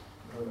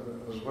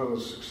as well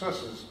as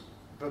successes,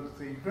 but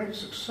the great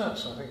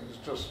success, I think, is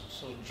just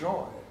sort of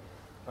joy.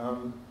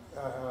 And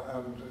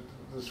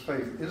this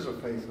faith is a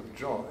faith of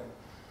joy.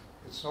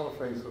 It's not a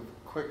faith of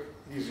quick,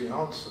 easy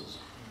answers.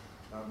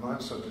 Mine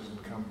certainly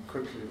didn't come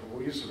quickly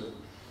or easily,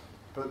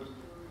 but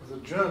the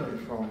journey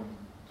from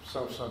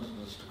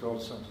self-centeredness to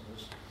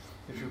God-centeredness,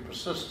 if you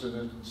persist in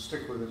it and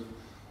stick with it,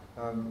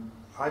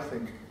 I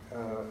think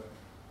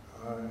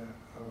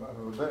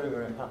I'm a very,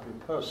 very happy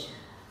person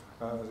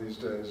these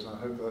days, and I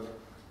hope that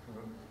can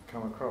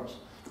come across.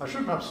 I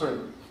should perhaps say,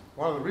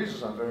 one of the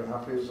reasons I'm very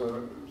happy is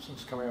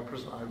since coming out of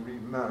prison, I've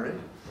remarried.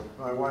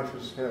 My wife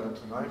is here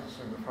tonight,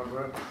 sitting in the front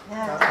row.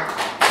 Yeah.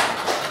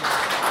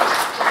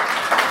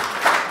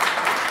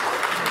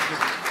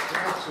 She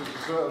absolutely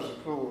deserves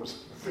applause.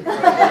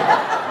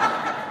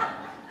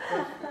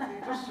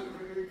 Just a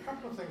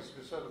couple of things to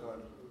be said about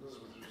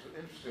Elizabeth, which is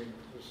interesting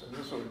in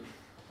this sort of,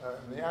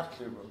 in the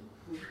Attlee room.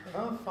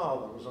 Her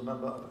father was a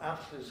member of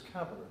Attlee's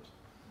cabinet,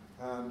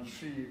 and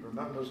she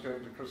remembers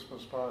going to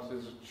Christmas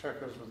parties at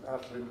Chequers with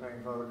Attlee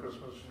playing Father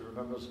Christmas. She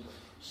remembers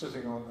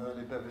sitting on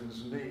Ernie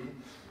Bevin's knee.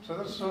 So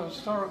that's a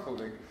historical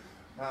link.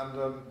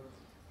 And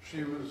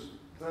she was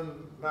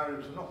then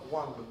married to not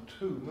one but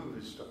two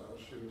movie stars.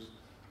 She was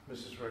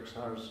Mrs. Rex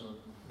Harrison and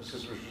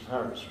Mrs. Richard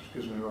Harris, which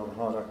gives me a rather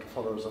hard act to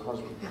follow as a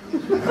husband.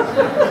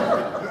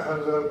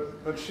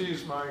 But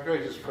she's my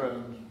greatest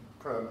friend,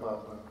 proud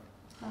partner,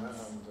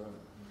 and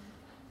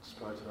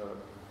despite her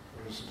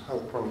recent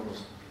health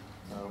problems,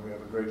 we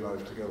have a great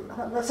life together.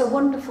 That's a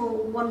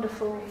wonderful,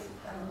 wonderful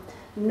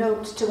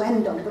note to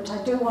end on, but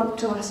I do want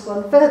to ask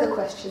one further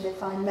question,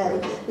 if I may,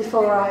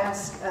 before I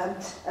ask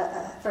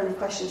for any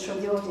questions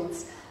from the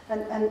audience.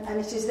 And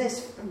it is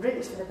this,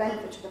 really for the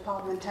benefit of the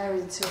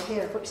parliamentarians who are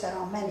here, of which there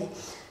are many.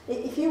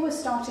 If you were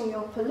starting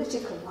your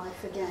political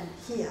life again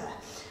here,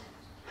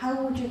 how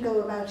would you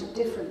go about it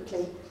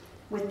differently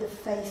with the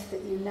faith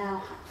that you now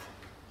have?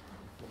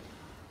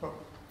 Well,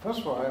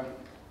 first of all, I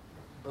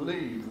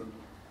believe that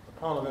the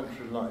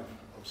parliamentary life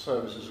of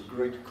service is a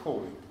great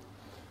calling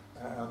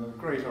and a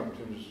great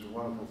opportunity to do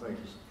wonderful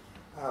things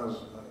as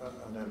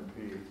an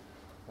MP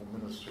or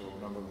minister or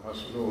member of the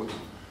House of Lords.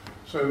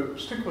 So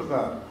stick with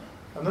that.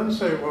 And then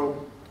say,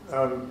 well,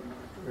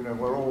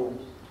 we're all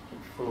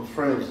full of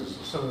phrases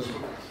and symbols.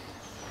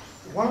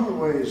 One of the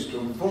ways to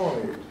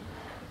avoid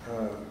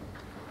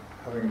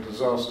having a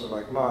disaster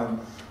like mine,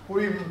 or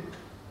even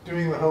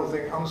doing the whole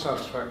thing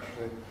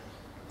unsatisfactorily,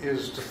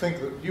 is to think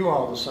that you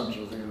are the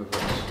centre of the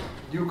universe.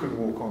 You can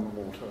walk on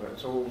water.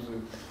 It's all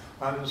to.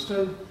 And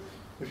instead,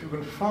 if you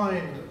can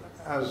find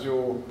as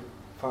your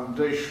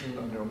foundation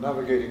and your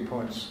navigating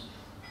points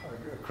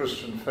a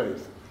Christian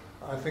faith,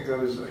 I think that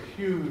is a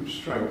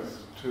huge strength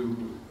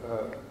to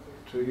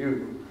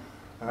you,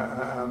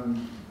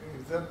 and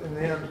that in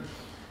the end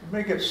it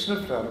may get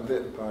sniffed at a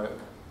bit by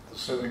the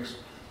cynics,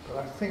 but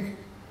I think,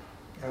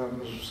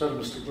 as said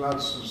Mr.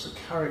 Gladstone, it's the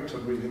character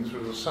reading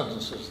through the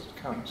sentences that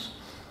counts,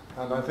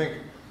 and I think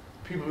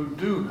people who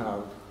do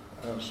have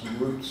some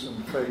roots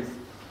in faith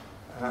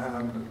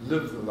and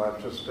live the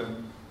life, just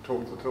don't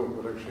talk the talk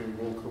but actually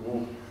walk the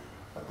walk,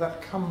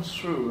 that comes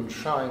through and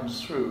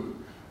shines through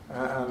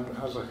and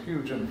has a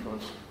huge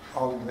influence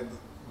on the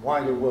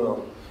wider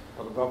world,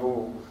 but above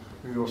all,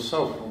 you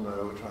yourself will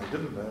know, which I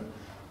didn't know,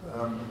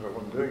 I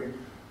wasn't doing it,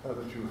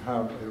 that you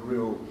have a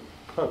real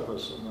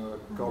purpose and a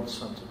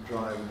God-centered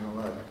drive in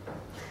your life.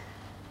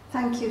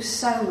 Thank you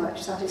so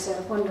much. That is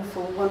a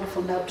wonderful,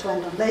 wonderful note to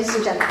end on. Ladies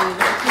and gentlemen,